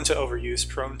prone to overuse,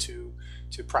 prone to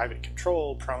private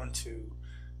control, prone to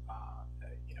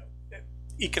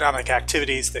economic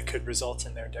activities that could result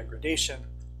in their degradation.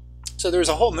 So there's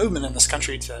a whole movement in this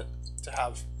country to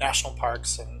have national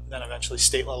parks and then eventually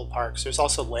state level parks. There's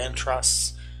also land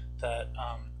trusts that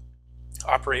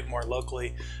operate more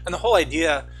locally. And the whole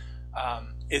idea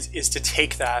is to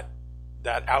take that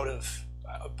out of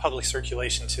public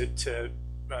circulation, to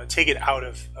take it out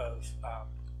of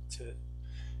to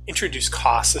introduce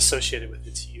costs associated with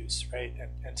its use, right?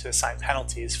 And to assign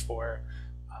penalties for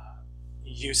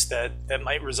use that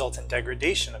might result in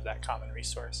degradation of that common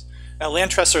resource. Now,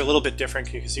 land trusts are a little bit different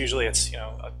because usually it's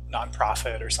a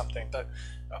nonprofit or something, but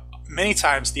many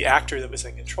times the actor that was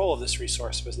in control of this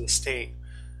resource was the state.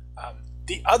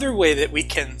 The other way that we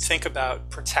can think about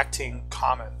protecting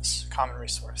common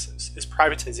resources is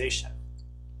privatization.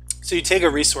 So you take a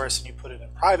resource and you put it in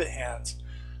private hands.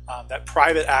 That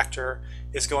private actor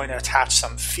is going to attach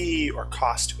some fee or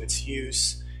cost to its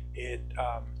use. It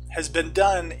has been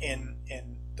done in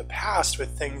the past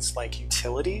with things like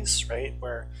utilities, right,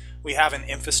 where we have an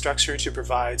infrastructure to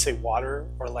provide, say, water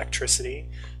or electricity,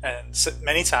 and so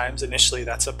many times initially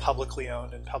that's a publicly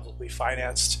owned and publicly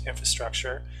financed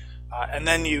infrastructure, and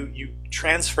then you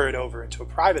transfer it over into a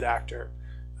private actor,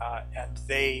 and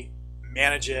they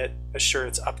manage it, assure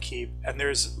its upkeep, and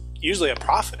there's usually a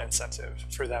profit incentive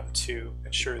for them to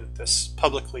ensure that this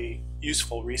publicly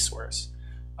useful resource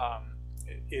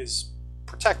is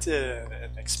protected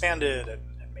and expanded and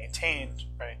maintained,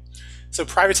 right? So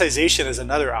privatization is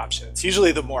another option. It's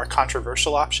usually the more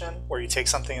controversial option, where you take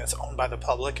something that's owned by the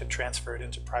public and transfer it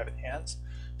into private hands.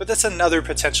 But that's another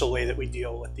potential way that we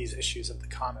deal with these issues of the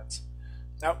commons.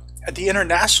 Now, at the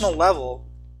international level,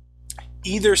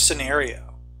 either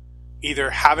scenario, either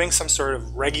having some sort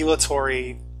of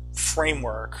regulatory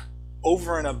framework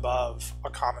over and above a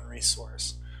common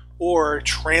resource, or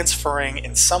transferring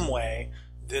in some way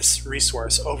this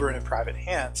resource over into private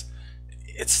hands,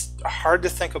 it's hard to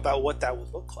think about what that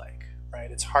would look like, right?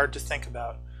 It's hard to think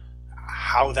about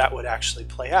how that would actually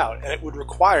play out, and it would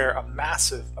require a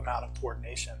massive amount of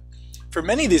coordination. For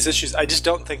many of these issues, I just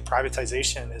don't think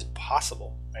privatization is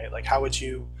possible, right? Like, how would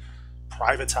you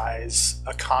privatize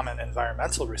a common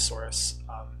environmental resource?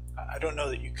 I don't know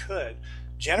that you could.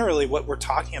 Generally, what we're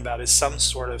talking about is some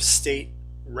sort of state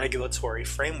regulatory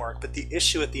framework, but the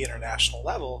issue at the international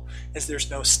level is there's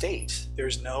no state,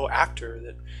 there's no actor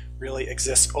that really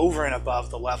exists over and above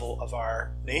the level of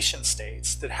our nation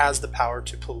states that has the power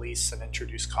to police and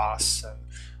introduce costs and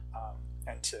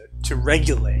to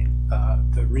regulate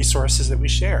the resources that we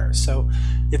share. So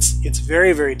it's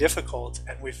very, very difficult,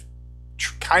 and we've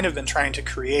kind of been trying to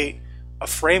create a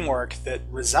framework that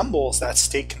resembles that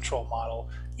state control model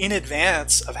in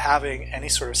advance of having any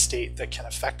sort of state that can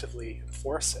effectively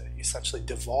enforce it, essentially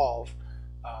devolve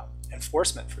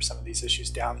enforcement for some of these issues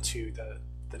down to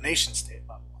the nation state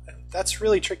level. And that's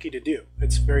really tricky to do.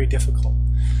 It's very difficult.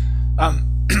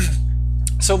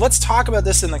 So let's talk about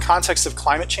this in the context of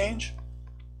climate change.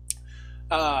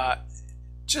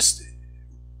 Just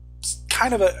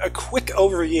kind of a quick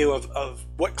overview of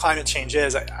what climate change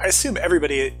is. I assume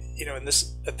everybody,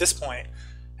 at this point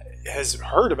has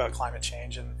heard about climate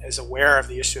change and is aware of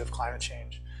the issue of climate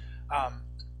change. I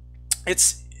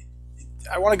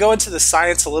want to go into the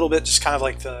science a little bit, just kind of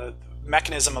like the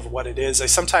mechanism of what it is. I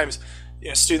sometimes,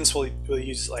 students will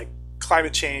use like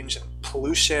climate change and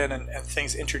pollution and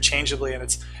things interchangeably, and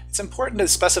it's important to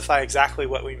specify exactly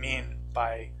what we mean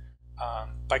by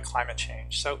climate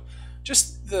change. So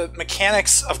just the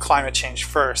mechanics of climate change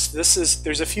first.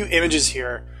 There's a few images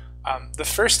here. The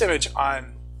first image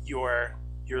on your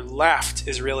left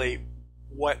is really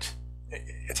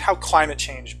it's how climate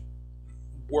change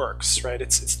works, right?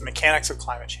 It's the mechanics of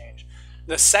climate change.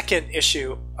 The second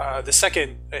issue, the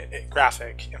second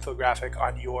infographic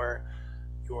on your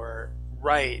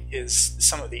right is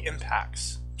some of the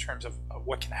impacts in terms of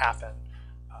what can happen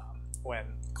when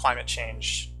climate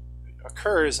change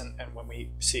occurs and when we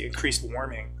see increased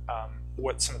warming,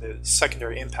 what some of the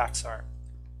secondary impacts are.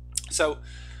 So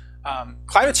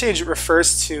climate change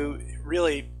refers to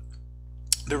really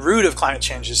the root of climate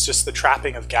change is just the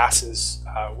trapping of gases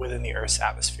within the Earth's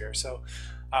atmosphere. So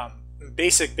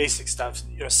basic stuff,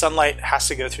 sunlight has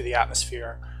to go through the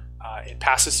atmosphere. It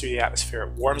passes through the atmosphere,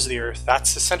 it warms the Earth.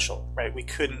 That's essential, right?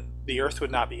 The Earth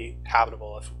would not be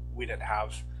habitable if we didn't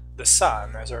have the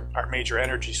sun as our major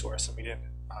energy source, and we didn't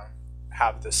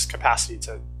have this capacity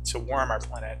to warm our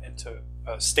planet into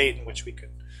a state in which we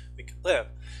could live.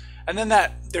 And then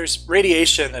there's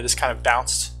radiation that is kind of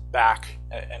bounced back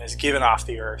and is given off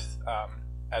the Earth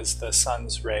as the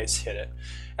sun's rays hit it.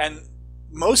 And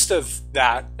most of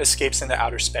that escapes into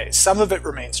outer space. Some of it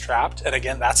remains trapped, and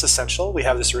again, that's essential. We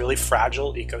have this really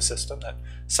fragile ecosystem that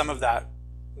some of that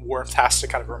warmth has to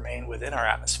kind of remain within our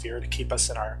atmosphere to keep us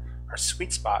in our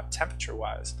sweet spot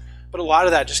temperature-wise. But a lot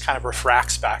of that just kind of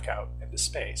refracts back out into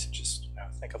space. Just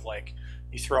think of like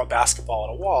you throw a basketball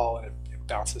at a wall and it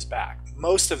bounces back.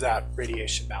 Most of that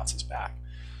radiation bounces back.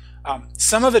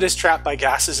 Some of it is trapped by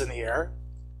gases in the air.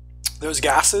 Those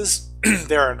gases,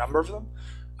 there are a number of them.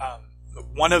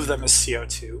 One of them is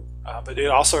CO2, but it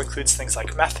also includes things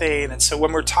like methane. And so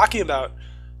when we're talking about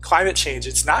climate change,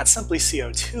 it's not simply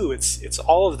CO2, it's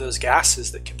all of those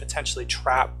gases that can potentially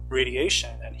trap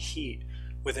radiation and heat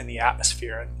within the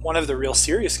atmosphere. And one of the real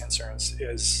serious concerns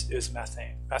is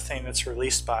methane. Methane that's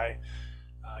released by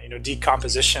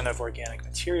decomposition of organic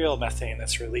material, methane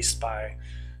that's released by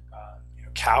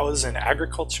cows in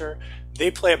agriculture.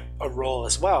 They play a role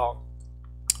as well.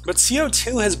 But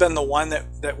CO2 has been the one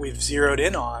that we've zeroed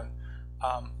in on,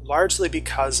 largely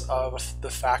because of the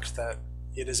fact that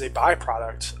it is a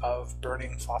byproduct of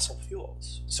burning fossil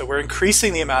fuels. So we're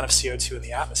increasing the amount of CO2 in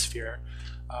the atmosphere.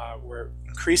 We're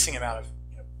increasing the amount of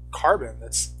carbon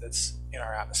that's in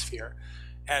our atmosphere.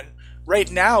 And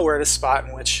right now we're at a spot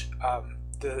in which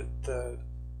the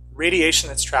radiation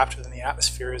that's trapped within the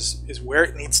atmosphere is where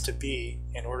it needs to be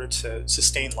in order to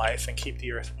sustain life and keep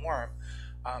the Earth warm.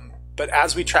 But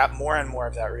as we trap more and more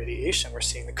of that radiation, we're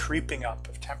seeing the creeping up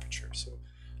of temperature. So,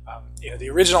 the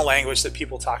original language that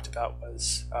people talked about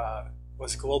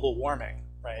was global warming,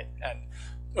 right? And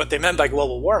what they meant by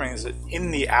global warming is that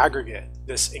in the aggregate,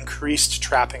 this increased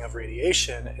trapping of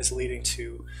radiation is leading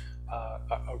to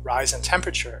a rise in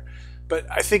temperature. But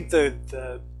I think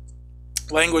the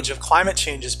language of climate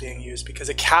change is being used because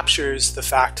it captures the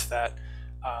fact that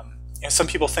some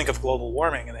people think of global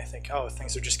warming and they think, oh,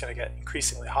 things are just going to get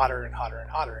increasingly hotter and hotter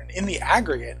and hotter. And in the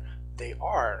aggregate, they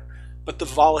are. But the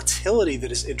volatility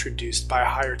that is introduced by a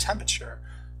higher temperature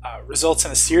results in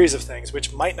a series of things,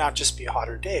 which might not just be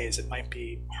hotter days. It might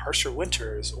be harsher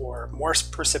winters or more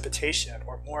precipitation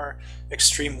or more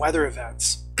extreme weather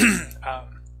events,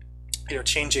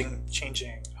 changing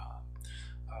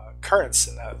currents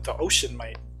in the ocean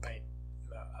might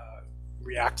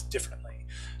react differently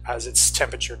as its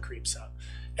temperature creeps up.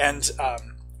 And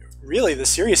really the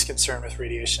serious concern with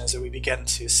radiation is that we begin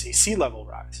to see sea level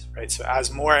rise, right? So as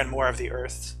more and more of the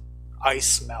Earth's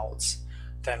ice melts,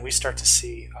 then we start to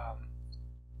see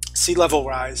sea level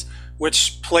rise,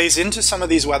 which plays into some of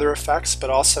these weather effects, but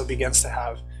also begins to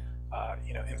have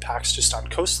impacts just on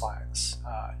coastlines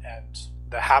and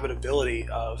the habitability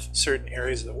of certain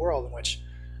areas of the world in which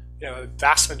a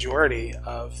vast majority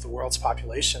of the world's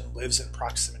population lives in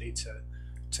proximity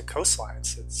to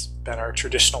coastlines. It's been our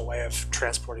traditional way of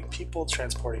transporting people,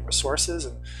 transporting resources,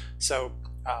 and so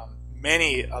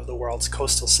many of the world's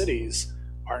coastal cities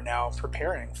are now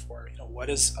preparing for what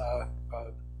is a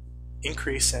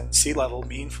increase in sea level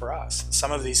mean for us. And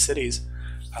some of these cities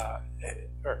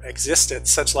exist at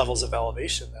such levels of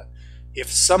elevation that if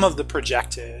some of the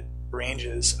projected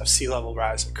ranges of sea level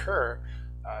rise occur,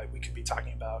 we could be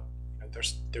talking about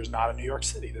there's not a New York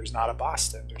City, there's not a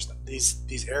Boston,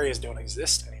 these areas don't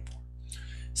exist anymore.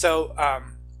 So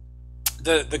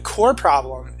the core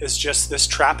problem is just this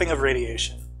trapping of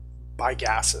radiation by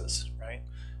gases, right?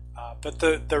 But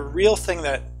the real thing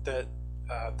that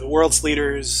the world's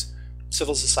leaders,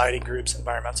 civil society groups,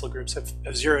 environmental groups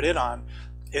have zeroed in on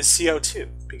is CO2,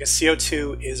 because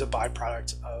CO2 is a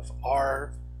byproduct of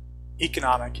our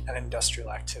economic and industrial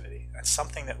activity. That's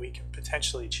something that we can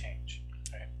potentially change.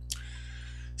 Right?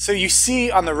 So you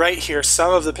see on the right here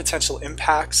some of the potential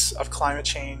impacts of climate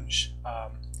change: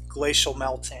 glacial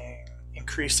melting,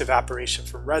 increased evaporation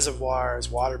from reservoirs,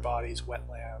 water bodies,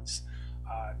 wetlands.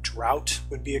 Drought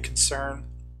would be a concern.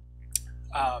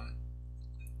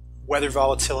 Weather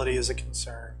volatility is a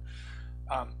concern.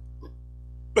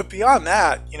 But beyond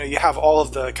that, you have all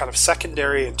of the kind of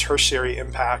secondary and tertiary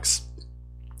impacts.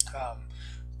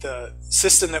 The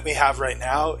system that we have right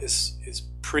now is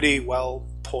pretty well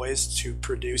poised to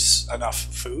produce enough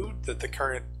food that the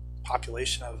current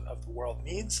population of the world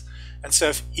needs. And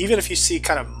so even if you see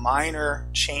kind of minor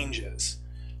changes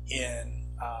in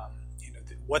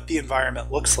what the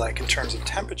environment looks like in terms of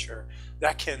temperature,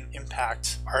 that can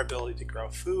impact our ability to grow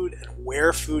food and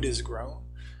where food is grown.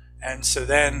 And so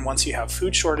then once you have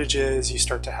food shortages, you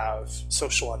start to have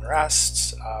social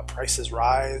unrest, prices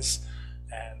rise,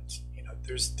 and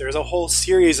there's a whole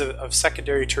series of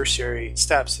secondary, tertiary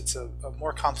steps. It's a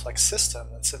more complex system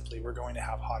than simply we're going to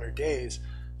have hotter days,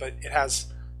 but it has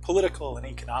political and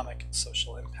economic and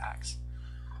social impacts.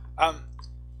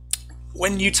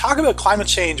 When you talk about climate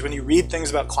change, when you read things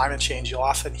about climate change, you'll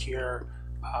often hear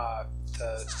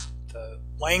the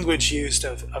language used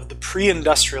of the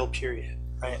pre-industrial period,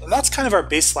 right? And that's kind of our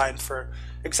baseline for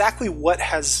exactly what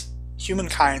has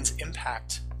humankind's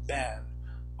impact been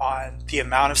on the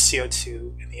amount of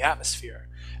CO2 in the atmosphere.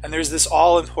 And there's this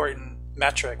all-important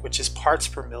metric, which is parts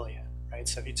per million, right?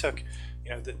 So if you took,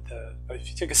 if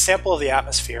you took a sample of the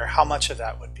atmosphere, how much of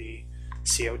that would be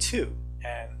CO2?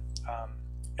 And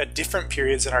at different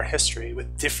periods in our history,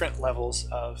 with different levels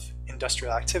of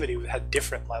industrial activity, we've had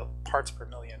different parts per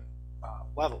million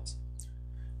levels.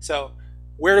 So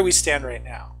where do we stand right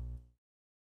now?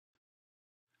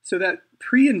 So that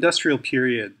pre-industrial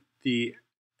period, the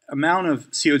amount of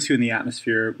CO2 in the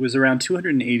atmosphere was around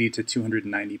 280 to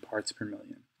 290 parts per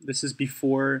million. This is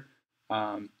before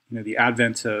the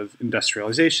advent of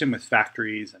industrialization with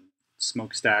factories and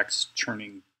smokestacks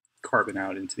churning carbon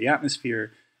out into the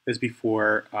atmosphere. Is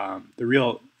before the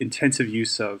real intensive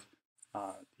use of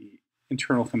the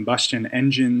internal combustion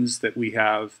engines that we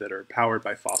have that are powered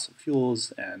by fossil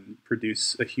fuels and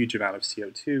produce a huge amount of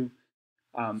CO2.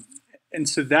 And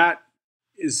so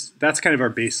that's kind of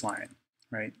our baseline,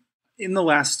 right? In the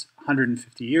last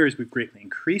 150 years, we've greatly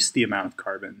increased the amount of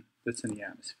carbon that's in the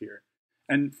atmosphere.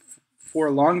 And for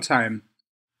a long time,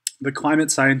 the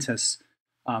climate scientists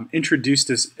introduced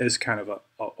this as kind of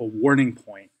a warning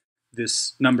point,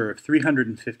 this number of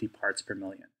 350 parts per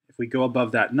million. If we go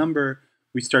above that number,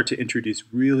 we start to introduce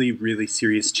really, really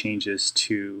serious changes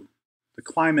to the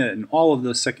climate and all of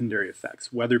those secondary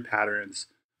effects, weather patterns,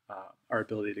 our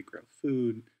ability to grow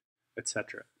food,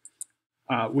 etc.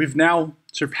 We've now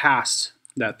surpassed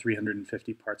that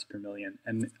 350 parts per million,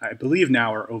 and I believe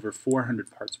now are over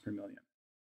 400 parts per million.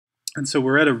 And so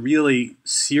we're at a really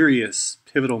serious,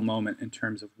 pivotal moment in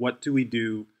terms of what do we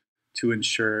do to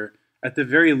ensure, at the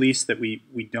very least, that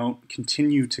we don't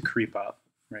continue to creep up,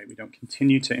 right? We don't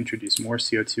continue to introduce more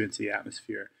CO2 into the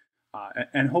atmosphere,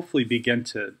 and hopefully begin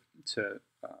to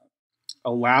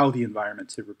allow the environment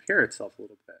to repair itself a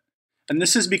little bit. And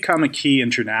this has become a key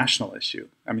international issue.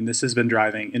 I mean, this has been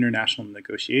driving international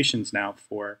negotiations now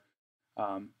for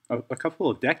a couple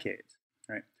of decades,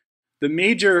 right? The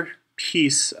major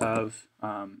piece of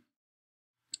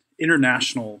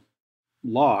international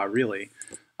law, really,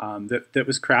 that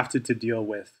was crafted to deal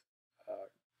with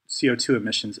CO2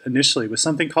 emissions initially was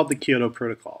something called the Kyoto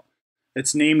Protocol.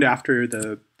 It's named after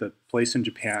the place in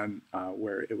Japan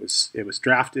where it was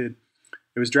drafted.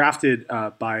 It was drafted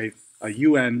by a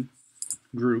UN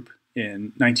group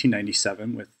in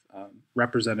 1997 with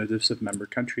representatives of member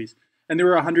countries, and there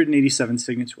were 187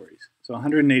 signatories. So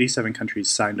 187 countries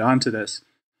signed on to this.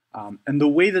 And the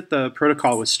way that the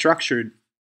protocol was structured,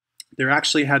 there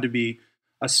actually had to be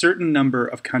a certain number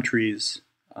of countries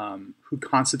who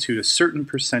constitute a certain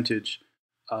percentage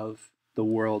of the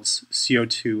world's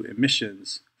CO2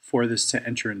 emissions for this to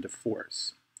enter into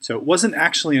force. So it wasn't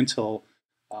actually until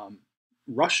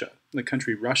Russia, the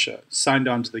country Russia, signed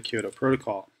on to the Kyoto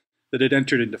Protocol that it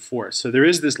entered into force. So there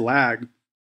is this lag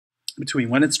between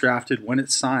when it's drafted, when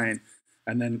it's signed,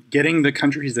 and then getting the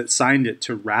countries that signed it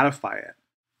to ratify it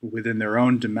within their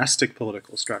own domestic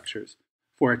political structures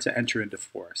for it to enter into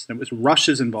force. And it was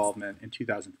Russia's involvement in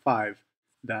 2005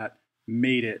 that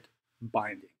made it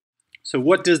binding. So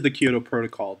what does the Kyoto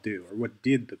Protocol do, or what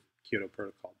did the Kyoto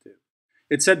Protocol do?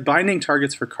 It set binding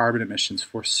targets for carbon emissions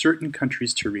for certain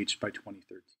countries to reach by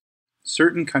 2030.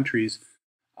 Certain countries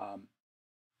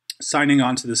signing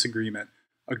on to this agreement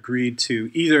agreed to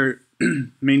either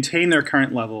maintain their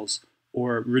current levels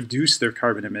or reduce their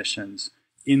carbon emissions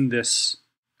in this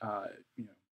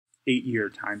 8-year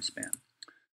time span.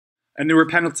 And there were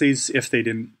penalties if they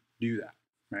didn't do that,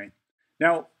 right?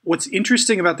 Now, what's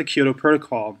interesting about the Kyoto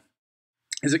Protocol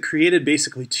is it created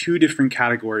basically two different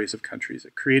categories of countries.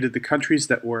 It created the countries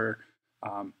that were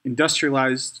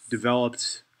industrialized,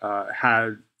 developed,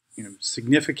 had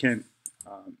significant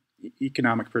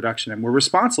economic production, and were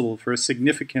responsible for a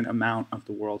significant amount of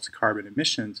the world's carbon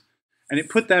emissions. And it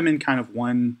put them in kind of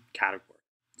one category.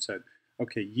 So,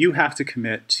 okay, you have to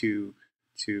commit to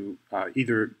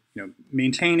either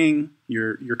maintaining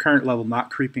your current level, not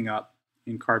creeping up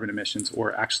in carbon emissions,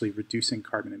 or actually reducing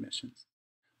carbon emissions.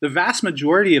 The vast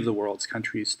majority of the world's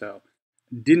countries, though,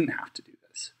 didn't have to do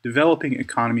this. Developing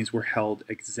economies were held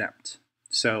exempt.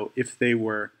 So if they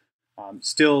were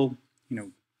still,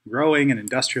 growing and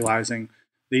industrializing,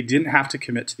 they didn't have to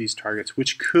commit to these targets,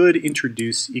 which could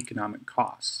introduce economic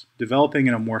costs. Developing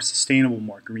in a more sustainable,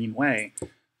 more green way,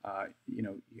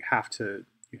 you have to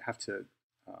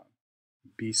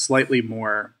be slightly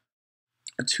more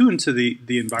attuned to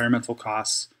the environmental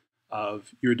costs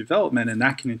of your development, and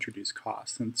that can introduce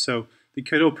costs. And so the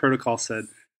Kyoto Protocol said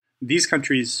these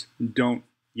countries don't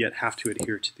yet have to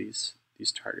adhere to these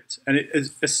targets. And it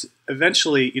is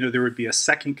eventually, there would be a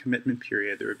second commitment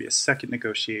period, there would be a second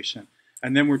negotiation,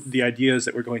 and then the idea is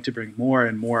that we're going to bring more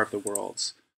and more of the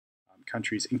world's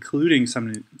countries, including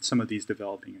some of these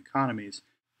developing economies,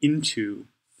 into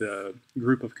the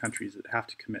group of countries that have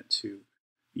to commit to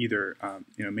either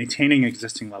maintaining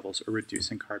existing levels or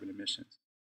reducing carbon emissions.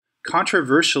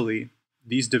 Controversially,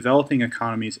 these developing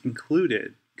economies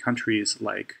included countries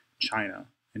like China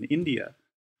and India,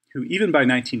 who even by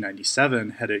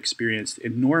 1997 had experienced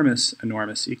enormous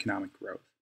economic growth,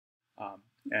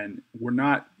 and were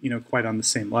not quite on the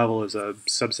same level as a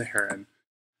sub-Saharan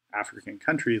African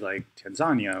country like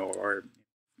Tanzania or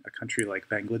a country like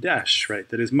Bangladesh, right?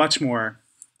 That is much more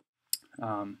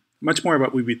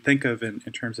what we would think of in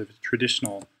terms of a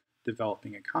traditional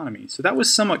developing economy. So that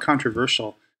was somewhat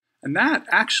controversial. And that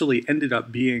actually ended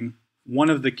up being one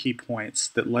of the key points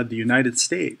that led the United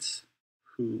States,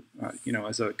 who,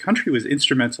 as a country was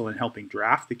instrumental in helping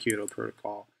draft the Kyoto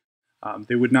Protocol.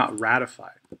 They would not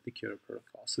ratify the Kyoto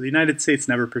Protocol. So the United States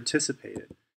never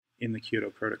participated in the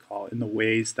Kyoto Protocol in the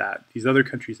ways that these other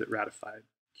countries that ratified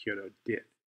Kyoto did.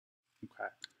 Okay.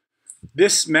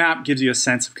 This map gives you a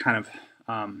sense of kind of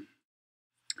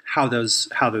how those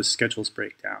schedules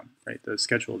break down, right? The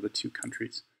schedule of the two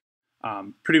countries.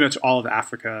 Pretty much all of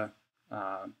Africa,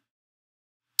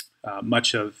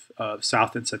 much of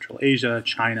South and Central Asia,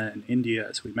 China and India,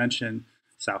 as we mentioned,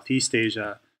 Southeast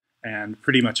Asia, and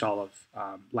pretty much all of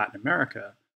Latin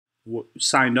America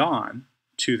signed on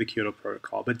to the Kyoto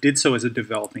Protocol, but did so as a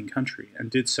developing country and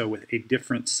did so with a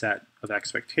different set of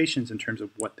expectations in terms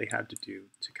of what they had to do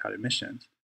to cut emissions.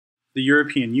 The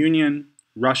European Union,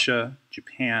 Russia,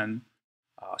 Japan,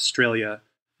 Australia,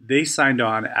 they signed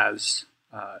on as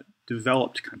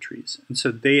developed countries. And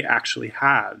so they actually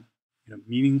had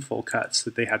meaningful cuts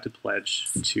that they had to pledge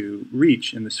to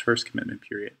reach in this first commitment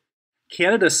period.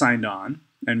 Canada signed on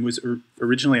and was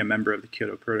originally a member of the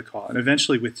Kyoto Protocol and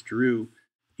eventually withdrew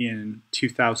in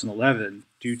 2011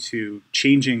 due to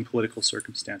changing political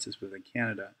circumstances within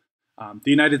Canada.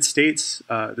 The United States,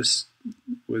 this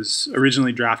was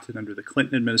originally drafted under the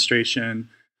Clinton administration.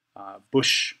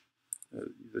 Bush,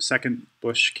 the second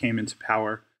Bush, came into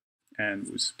power and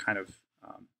was kind of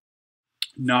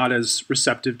not as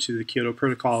receptive to the Kyoto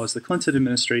Protocol as the Clinton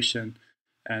administration.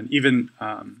 And even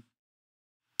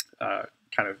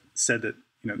kind of said that,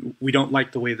 we don't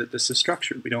like the way that this is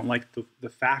structured. We don't like the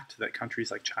fact that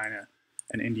countries like China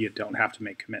and India don't have to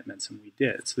make commitments, and we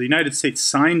did. So the United States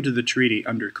signed the treaty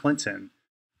under Clinton,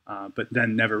 but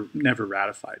then never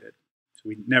ratified it. So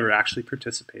we never actually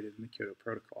participated in the Kyoto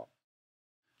Protocol.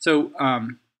 So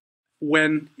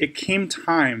when it came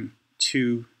time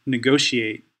to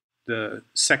negotiate the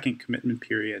second commitment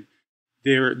period,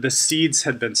 the seeds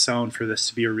had been sown for this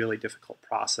to be a really difficult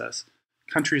process.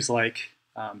 Countries like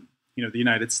the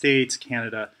United States,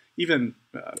 Canada, even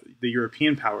the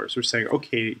European powers were saying,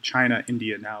 okay, China,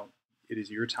 India, now it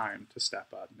is your time to step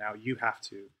up. Now you have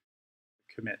to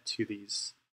commit to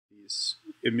these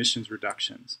emissions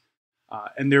reductions.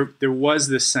 And there was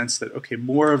this sense that, okay,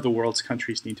 more of the world's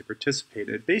countries need to participate.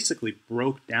 It basically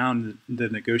broke down the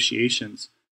negotiations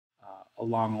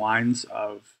along lines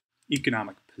of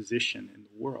economic position in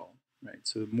the world, right?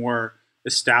 So the more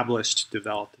established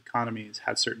developed economies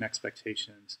had certain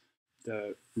expectations.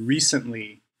 The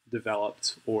recently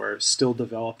developed or still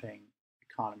developing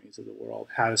economies of the world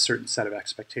had a certain set of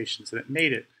expectations, and it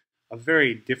made it a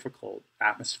very difficult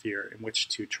atmosphere in which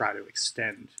to try to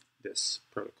extend this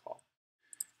protocol.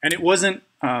 And it wasn't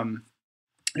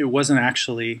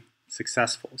actually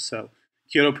successful. So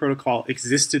Kyoto Protocol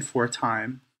existed for a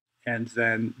time, and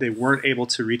then they weren't able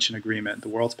to reach an agreement. The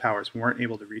world's powers weren't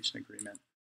able to reach an agreement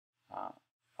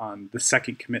on the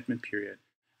second commitment period.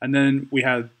 And then we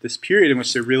had this period in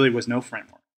which there really was no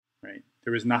framework, right?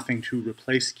 There was nothing to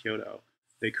replace Kyoto.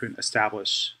 They couldn't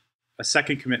establish a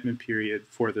second commitment period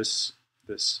for this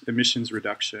emissions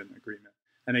reduction agreement,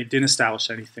 and they didn't establish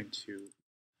anything to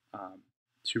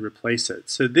replace it.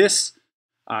 So this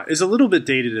is a little bit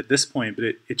dated at this point, but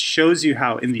it shows you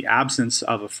how, in the absence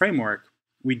of a framework,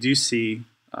 we do see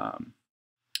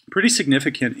pretty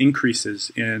significant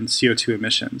increases in CO2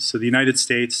 emissions. So the United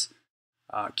States,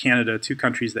 Canada, two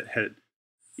countries that had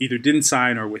either didn't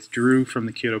sign or withdrew from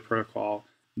the Kyoto Protocol,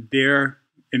 their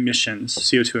emissions,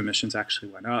 CO2 emissions, actually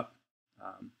went up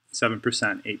 7%,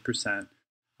 8%.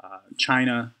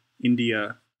 China,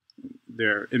 India,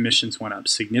 their emissions went up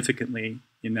significantly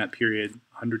in that period,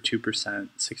 102%,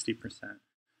 60%.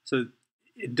 So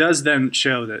it does then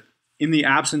show that in the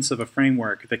absence of a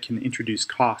framework that can introduce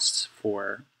costs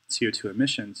for CO2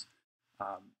 emissions,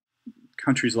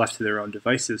 countries left to their own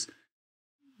devices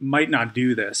might not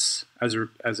do this as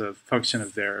a function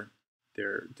of their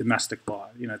domestic law.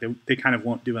 They kind of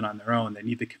won't do it on their own. They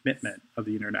need the commitment of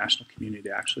the international community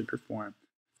to actually perform.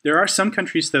 There are some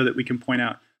countries, though, that we can point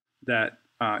out that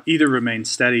either remained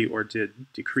steady or did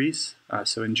decrease.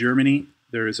 So in Germany,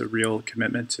 there is a real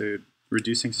commitment to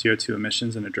reducing CO2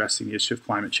 emissions and addressing the issue of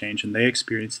climate change, and they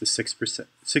experienced a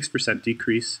 6%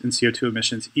 decrease in CO2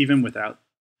 emissions, even without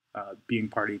being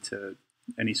party to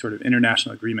any sort of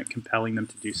international agreement compelling them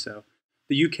to do so.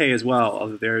 The UK as well,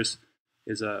 although theirs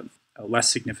is a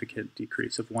less significant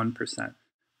decrease of 1%.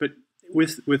 But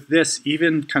with this,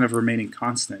 even kind of remaining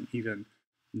constant, even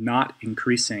not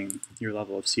increasing your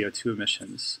level of CO2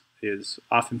 emissions is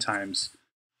oftentimes,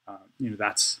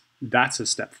 that's a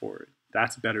step forward.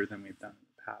 That's better than we've done in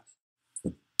the past.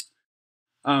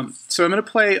 So I'm going to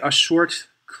play a short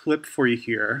clip for you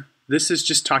here. This is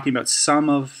just talking about some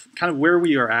of kind of where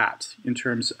we are at in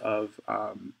terms of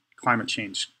climate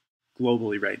change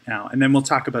globally right now. And then we'll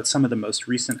talk about some of the most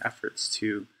recent efforts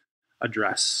to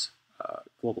address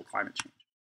global climate change.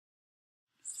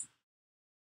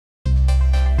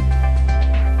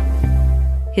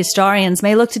 Historians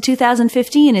may look to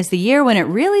 2015 as the year when it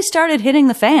really started hitting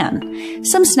the fan.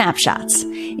 Some snapshots.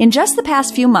 In just the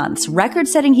past few months,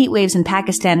 record-setting heat waves in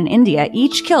Pakistan and India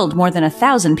each killed more than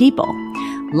 1,000 people.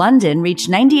 London reached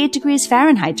 98 degrees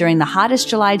Fahrenheit during the hottest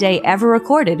July day ever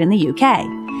recorded in the UK.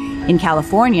 In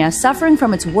California, suffering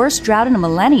from its worst drought in a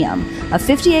millennium, a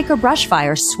 50-acre brush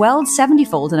fire swelled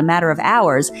 70-fold in a matter of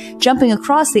hours, jumping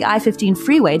across the I-15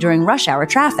 freeway during rush hour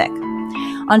traffic.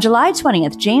 On July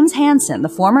 20th, James Hansen, the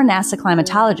former NASA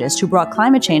climatologist who brought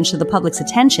climate change to the public's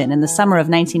attention in the summer of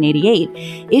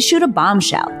 1988, issued a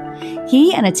bombshell.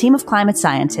 He and a team of climate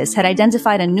scientists had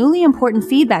identified a newly important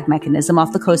feedback mechanism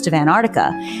off the coast of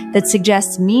Antarctica that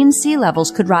suggests mean sea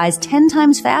levels could rise 10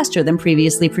 times faster than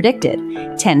previously predicted,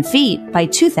 10 feet by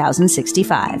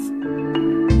 2065.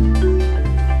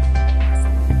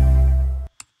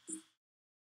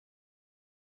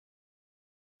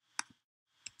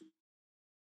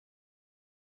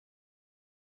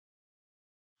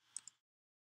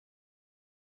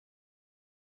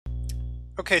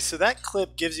 Okay, so that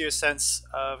clip gives you a sense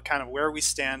of kind of where we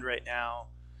stand right now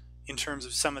in terms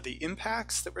of some of the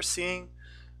impacts that we're seeing.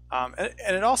 And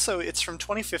it's from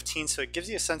 2015, so it gives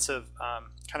you a sense of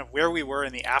kind of where we were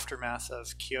in the aftermath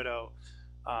of Kyoto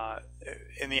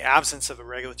in the absence of a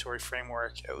regulatory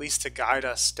framework, at least to guide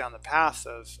us down the path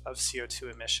of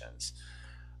CO2 emissions.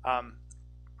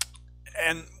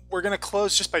 And we're going to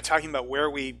close just by talking about where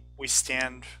we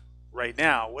stand right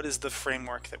now. What is the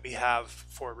framework that we have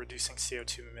for reducing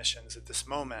CO2 emissions at this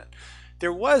moment?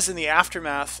 There was, in the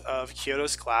aftermath of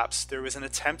Kyoto's collapse, there was an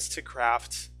attempt to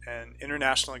craft an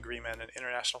international agreement, an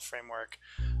international framework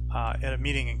at a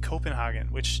meeting in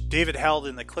Copenhagen, which David held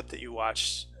in the clip that you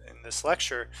watched in this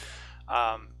lecture,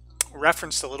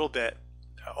 referenced a little bit,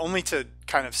 only to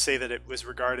kind of say that it was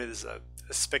regarded as a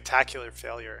spectacular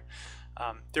failure.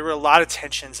 There were a lot of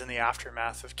tensions in the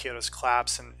aftermath of Kyoto's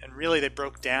collapse, and really they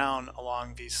broke down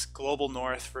along these global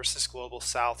north versus global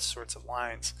south sorts of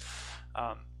lines,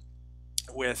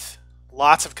 with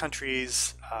lots of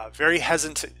countries very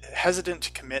hesitant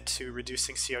to commit to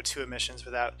reducing CO2 emissions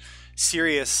without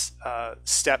serious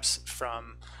steps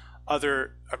from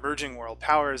other emerging world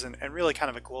powers, and really kind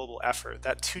of a global effort.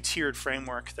 That two-tiered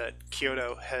framework that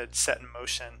Kyoto had set in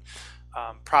motion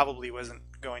probably wasn't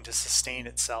going to sustain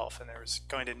itself, and there was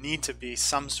going to need to be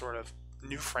some sort of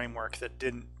new framework that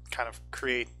didn't kind of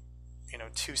create,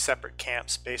 two separate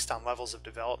camps based on levels of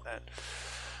development.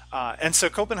 And so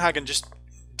Copenhagen just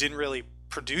didn't really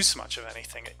produce much of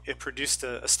anything. It produced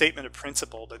a statement of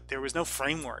principle, but there was no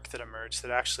framework that emerged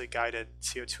that actually guided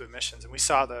CO2 emissions. And we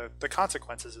saw the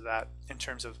consequences of that in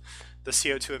terms of the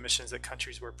CO2 emissions that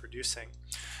countries were producing.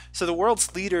 So the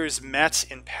world's leaders met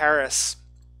in Paris.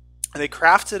 They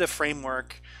crafted a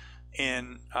framework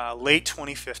in late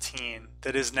 2015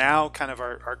 that is now kind of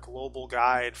our global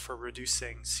guide for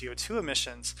reducing CO2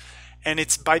 emissions. And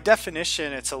it's, by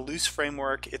definition, it's a loose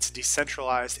framework, it's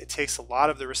decentralized, it takes a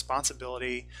lot of the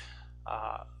responsibility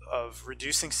of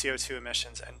reducing CO2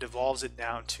 emissions and devolves it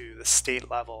down to the state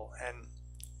level. And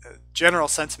the general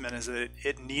sentiment is that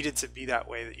it needed to be that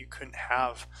way, that you couldn't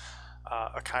have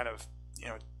a kind of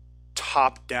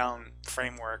top-down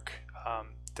framework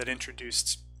that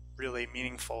introduced really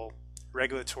meaningful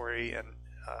regulatory and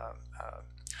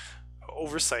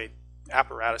oversight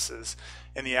apparatuses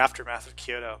in the aftermath of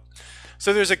Kyoto.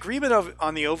 So there's agreement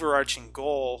on the overarching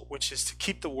goal, which is to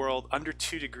keep the world under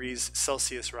 2 degrees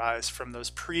Celsius rise from those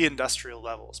pre-industrial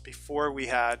levels, before we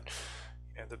had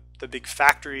the big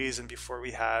factories and before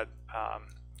we had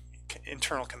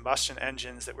internal combustion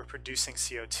engines that were producing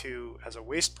CO2 as a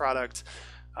waste product,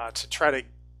 to try to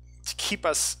keep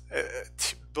us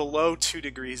below 2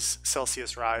 degrees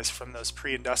Celsius rise from those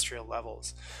pre-industrial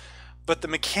levels. But the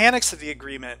mechanics of the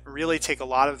agreement really take a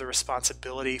lot of the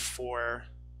responsibility for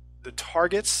the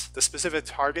targets, the specific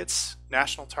targets,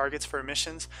 national targets for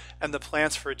emissions, and the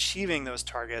plans for achieving those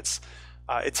targets.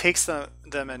 It takes them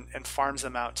and farms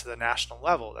them out to the national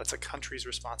level. That's a country's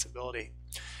responsibility.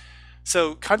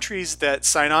 So countries that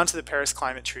sign on to the Paris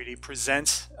Climate Treaty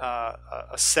present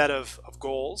a set of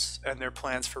goals and their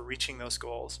plans for reaching those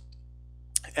goals.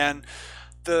 And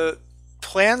the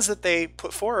plans that they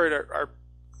put forward are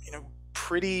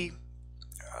pretty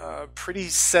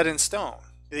set in stone.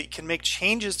 They can make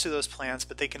changes to those plans,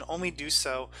 but they can only do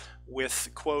so with,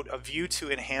 quote, a view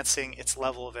to enhancing its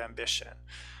level of ambition.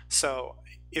 So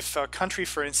if a country,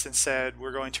 for instance, said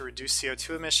we're going to reduce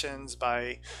CO2 emissions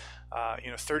by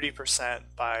 30%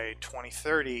 by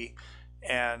 2030,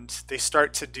 and they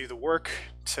start to do the work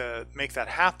to make that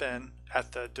happen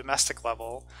at the domestic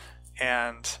level,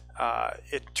 and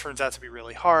it turns out to be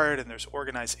really hard, and there's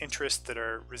organized interests that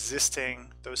are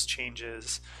resisting those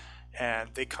changes, and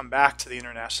they come back to the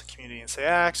international community and say,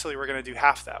 actually, we're going to do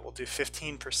half that. We'll do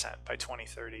 15% by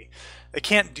 2030. They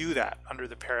can't do that under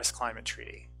the Paris Climate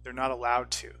Treaty. They're not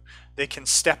allowed to. They can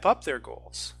step up their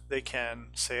goals. They can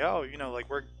say,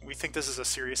 we think this is a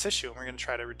serious issue, and we're going to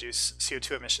try to reduce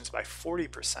CO2 emissions by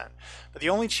 40%. But the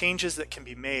only changes that can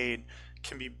be made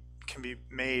can be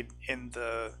made in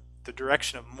the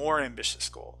direction of more ambitious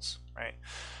goals, right?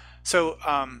 So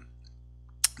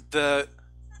the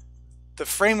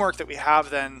framework that we have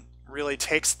then really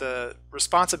takes the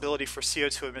responsibility for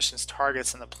CO2 emissions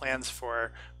targets and the plans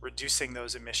for reducing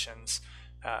those emissions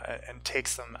and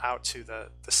takes them out to the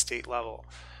state level.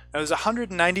 Now, there's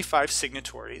 195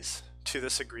 signatories to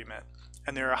this agreement,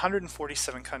 and there are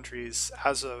 147 countries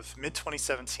as of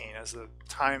mid-2017, as the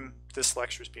time this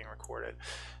lecture is being recorded,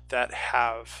 that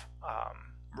have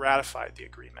ratified the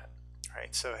agreement,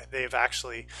 right? So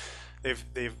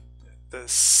the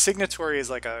signatory is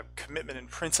like a commitment in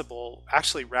principle.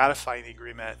 Actually ratifying the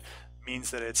agreement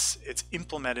means that it's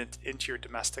implemented into your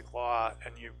domestic law,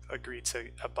 and you agree to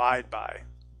abide by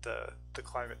the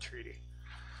climate treaty.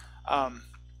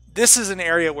 This is an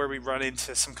area where we run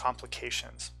into some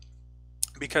complications,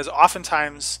 because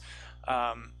oftentimes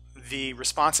the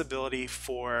responsibility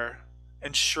for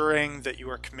ensuring that you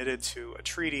are committed to a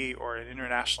treaty or an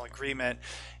international agreement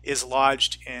is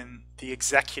lodged in the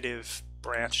executive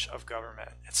branch of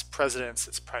government. It's presidents,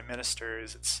 it's prime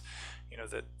ministers, it's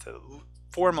the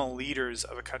formal leaders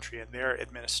of a country and their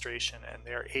administration and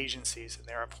their agencies and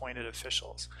their appointed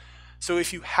officials. So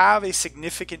if you have a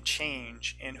significant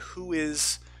change in who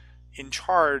is in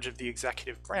charge of the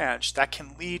executive branch, that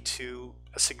can lead to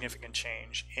a significant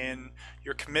change in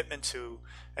your commitment to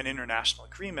an international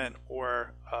agreement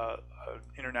or an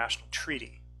international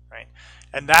treaty, right?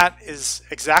 And that is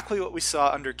exactly what we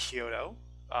saw under Kyoto,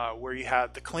 where you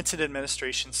had the Clinton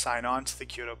administration sign on to the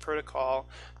Kyoto Protocol.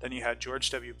 Then you had George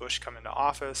W. Bush come into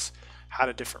office, had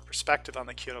a different perspective on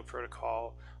the Kyoto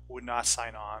Protocol, would not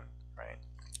sign on, right?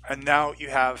 And now you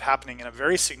have happening in a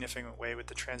very significant way with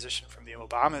the transition from the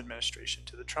Obama administration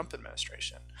to the Trump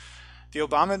administration. The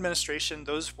Obama administration,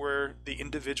 those were the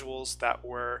individuals that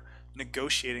were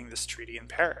negotiating this treaty in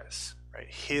Paris, right?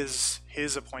 His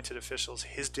appointed officials,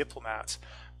 his diplomats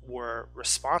were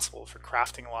responsible for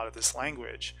crafting a lot of this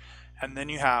language. And then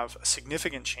you have a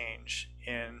significant change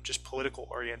in just political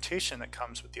orientation that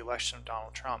comes with the election of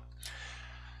Donald Trump.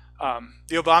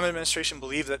 The Obama administration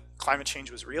believed that climate change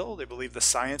was real. They believed the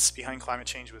science behind climate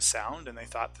change was sound, and they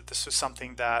thought that this was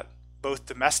something that both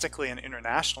domestically and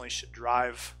internationally should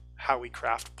drive how we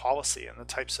craft policy and the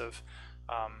types of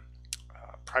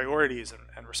priorities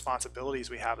and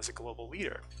responsibilities we have as a global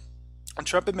leader. The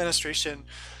Trump administration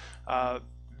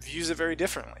views it very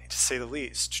differently, to say the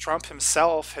least. Trump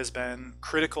himself has been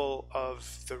critical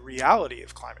of the reality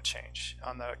of climate change.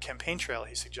 On the campaign trail,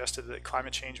 he suggested that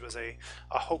climate change was a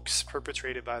hoax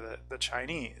perpetrated by the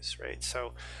Chinese, right?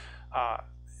 So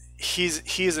he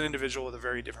is an individual with a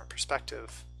very different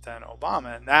perspective than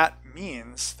Obama, and that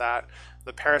means that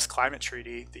the Paris Climate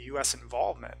Treaty, the U.S.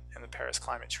 involvement in the Paris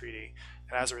Climate Treaty,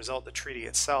 and as a result, the treaty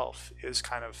itself is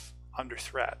kind of under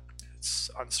threat. It's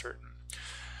uncertain.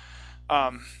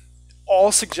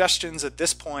 All suggestions at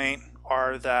this point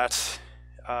are that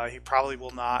he probably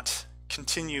will not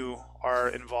continue our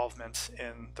involvement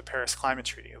in the Paris Climate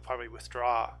Treaty. He'll probably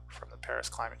withdraw from the Paris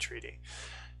Climate Treaty.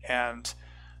 And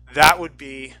that would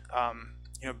be,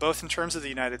 both in terms of the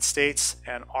United States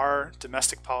and our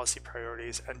domestic policy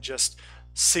priorities and just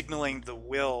signaling the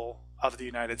will of the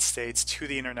United States to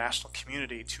the international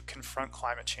community to confront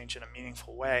climate change in a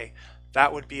meaningful way,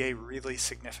 that would be a really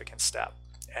significant step.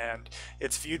 And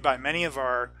it's viewed by many of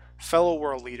our fellow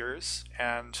world leaders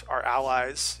and our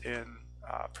allies,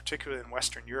 particularly in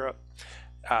Western Europe,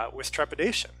 with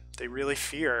trepidation. They really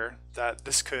fear that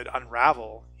this could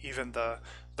unravel even the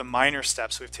minor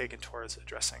steps we've taken towards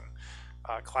addressing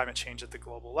climate change at the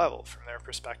global level from their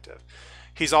perspective.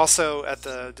 He's also, at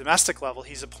the domestic level,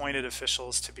 he's appointed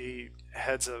officials to be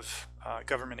heads of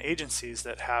government agencies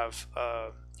that have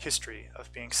a history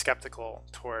of being skeptical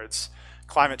towards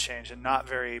climate change and not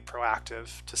very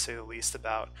proactive, to say the least,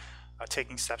 about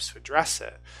taking steps to address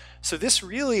it. So this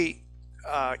really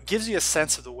gives you a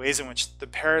sense of the ways in which the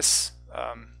Paris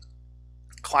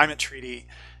Climate Treaty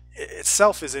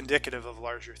itself is indicative of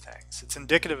larger things. It's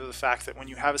indicative of the fact that when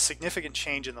you have a significant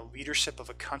change in the leadership of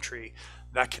a country,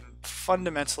 that can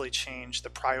fundamentally change the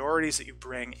priorities that you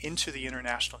bring into the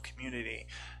international community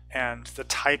and the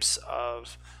types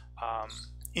of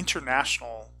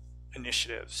international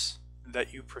initiatives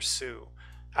that you pursue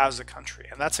as a country.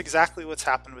 And that's exactly what's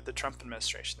happened with the Trump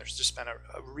administration. There's just been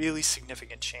a really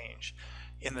significant change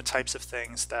in the types of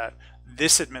things that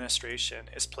this administration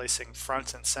is placing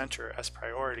front and center as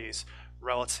priorities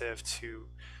relative to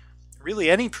really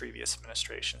any previous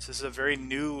administrations. This is a very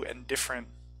new and different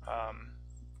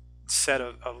set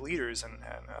of leaders and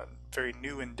a very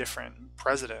new and different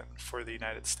president for the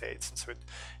United States. And so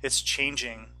it's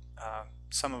changing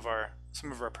some of our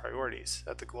priorities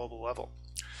at the global level.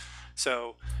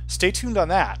 So stay tuned on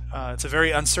that. It's a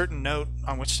very uncertain note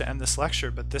on which to end this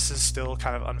lecture, but this is still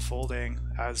kind of unfolding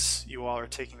as you all are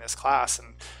taking this class.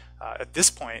 And at this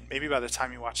point, maybe by the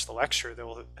time you watch the lecture, there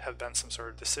will have been some sort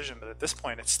of decision, but at this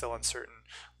point, it's still uncertain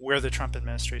where the Trump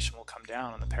administration will come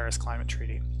down on the Paris Climate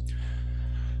Treaty.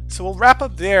 So we'll wrap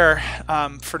up there.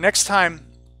 For next time,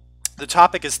 the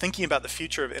topic is thinking about the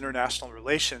future of international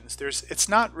relations. It's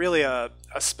not really a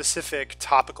specific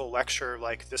topical lecture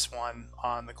like this one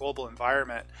on the global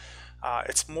environment.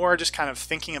 It's more just kind of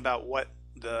thinking about what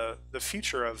the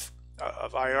future of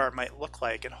IR might look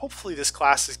like. And hopefully this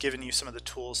class has given you some of the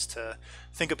tools to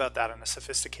think about that in a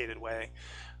sophisticated way.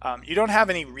 You don't have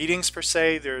any readings per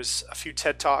se. There's a few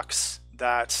TED Talks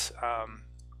that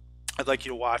I'd like you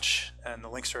to watch, and the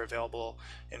links are available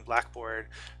in Blackboard.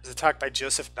 There's a talk by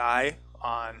Joseph Nye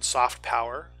on soft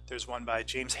power. There's one by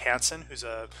James Hansen, who's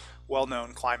a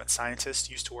well-known climate scientist,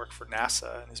 used to work for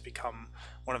NASA and has become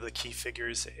one of the key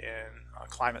figures in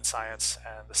climate science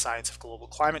and the science of global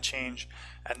climate change.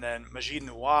 And then Majid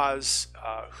Nawaz,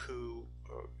 who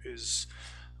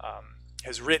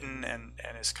has written and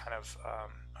is kind of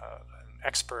an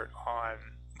expert on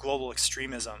global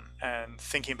extremism and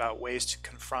thinking about ways to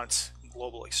confront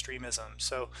global extremism.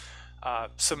 So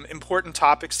some important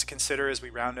topics to consider as we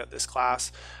round out this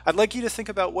class. I'd like you to think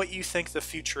about what you think the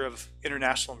future of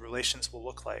international relations will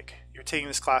look like. You're taking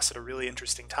this class at a really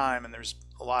interesting time, and there's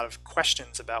a lot of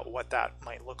questions about what that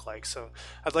might look like. So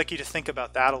I'd like you to think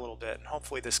about that a little bit, and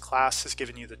hopefully this class has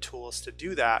given you the tools to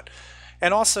do that.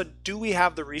 And also, do we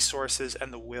have the resources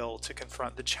and the will to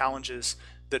confront the challenges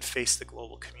that face the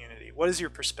global community? What is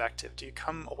your perspective? Do you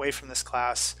come away from this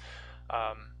class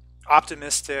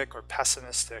optimistic or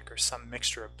pessimistic or some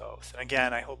mixture of both? And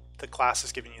again, I hope the class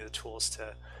has given you the tools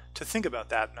to think about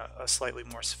that in a slightly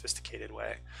more sophisticated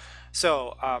way.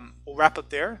 So we'll wrap up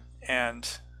there, and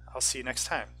I'll see you next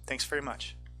time. Thanks very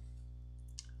much.